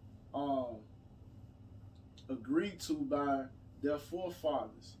been agreed to by their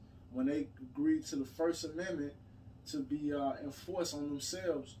forefathers when they agreed to the First Amendment to be enforced on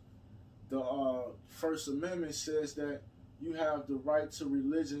themselves. The First Amendment says that you have the right to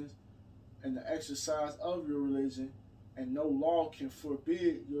religion and the exercise of your religion, and no law can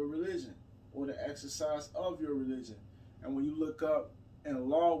forbid your religion or the exercise of your religion. And when you look up in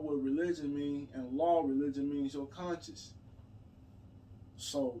law what religion means, and law, religion means your conscience.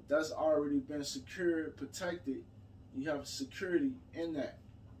 So that's already been secured, protected. You have security in that.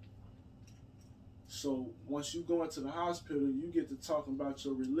 So once you go into the hospital, you get to talking about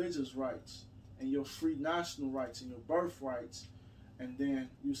your religious rights and your free national rights and your birth rights, and then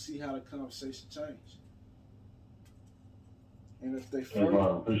you see how the conversation change. And if they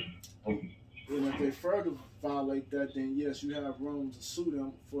further violate that, then yes, you have room to sue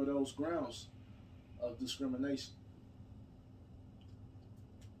them for those grounds of discrimination.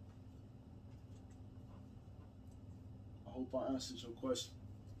 I hope I answered your question.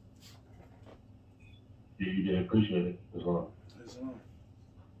 Yeah, you did. Appreciate it as well.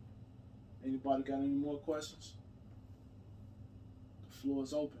 Anybody got any more questions? The floor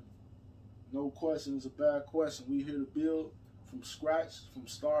is open. No question is a bad question. We here to build from scratch, from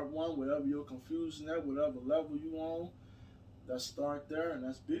start one, whatever you're confusing at, whatever level you on, let's start there and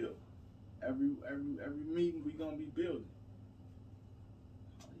let's build. Every meeting we gonna be building.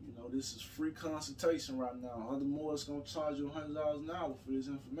 You know, this is free consultation right now. Other Moors gonna charge you $100 an hour for this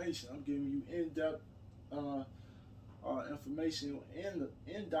information. I'm giving you in-depth information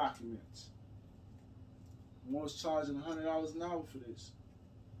in documents. Moors charging $100 an hour for this.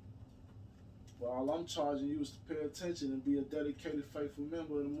 But all I'm charging you is to pay attention and be a dedicated, faithful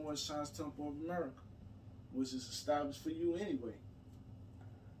member of the Moor Science Temple of America, which is established for you anyway.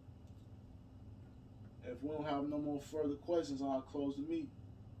 If we don't have no more further questions, I'll close the meeting.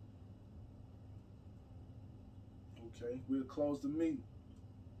 Okay, we'll close the meeting.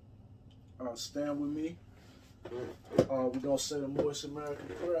 Stand with me. We're going to say the Moorish American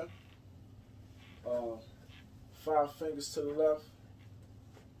prayer. 5 fingers to the left,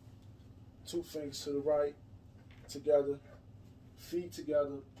 2 fingers to the right, together, feet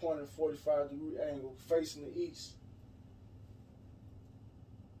together, pointing 45-degree angle, facing the east.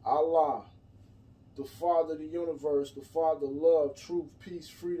 Allah, the Father of the universe, the Father of love, truth, peace,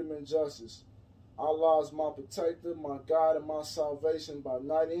 freedom, and justice. Allah is my protector, my God, and my salvation by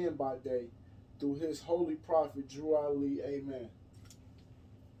night and by day, through his holy prophet, Drew Ali. Amen.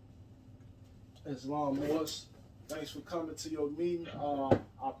 Islam Moors, thanks for coming to your meeting. I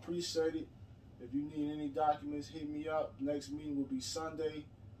appreciate it. If you need any documents, hit me up. Next meeting will be Sunday.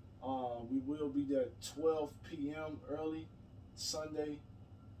 We will be there at 12 p.m. early Sunday.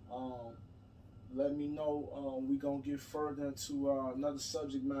 Let me know. We're going to get further into another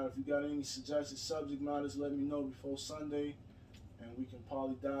subject matter. If you got any suggested subject matters, let me know before Sunday, and we can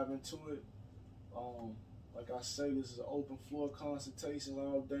probably dive into it. Like I say, this is an open floor consultation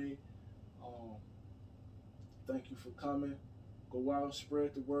all day. Thank you for coming. Go out,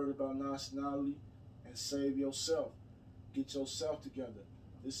 spread the word about nationality, and save yourself. Get yourself together.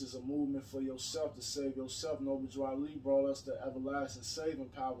 This is a movement for yourself, to save yourself. Noble Drew Ali brought us the everlasting saving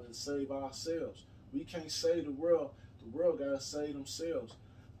power to save ourselves. We can't save the world. The world got to save themselves.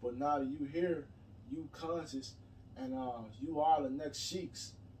 But now that you here, you conscious, and you are the next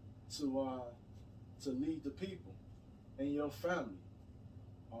sheiks to lead the people and your family.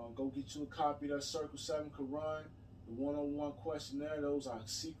 Go get you a copy of that Circle 7 Quran, The 101 questionnaire, those are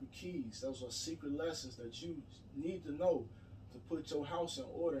secret keys. Those are secret lessons that you need to know to put your house in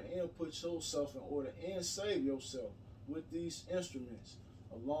order and put yourself in order and save yourself with these instruments,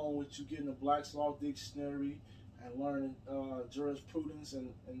 along with you getting the Black's Law Dictionary and learning jurisprudence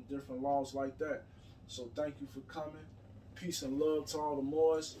and different laws like that. So thank you for coming. Peace and love to all the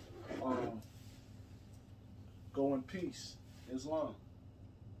Moors. Go in peace. Islam.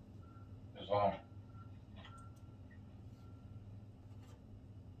 Islam.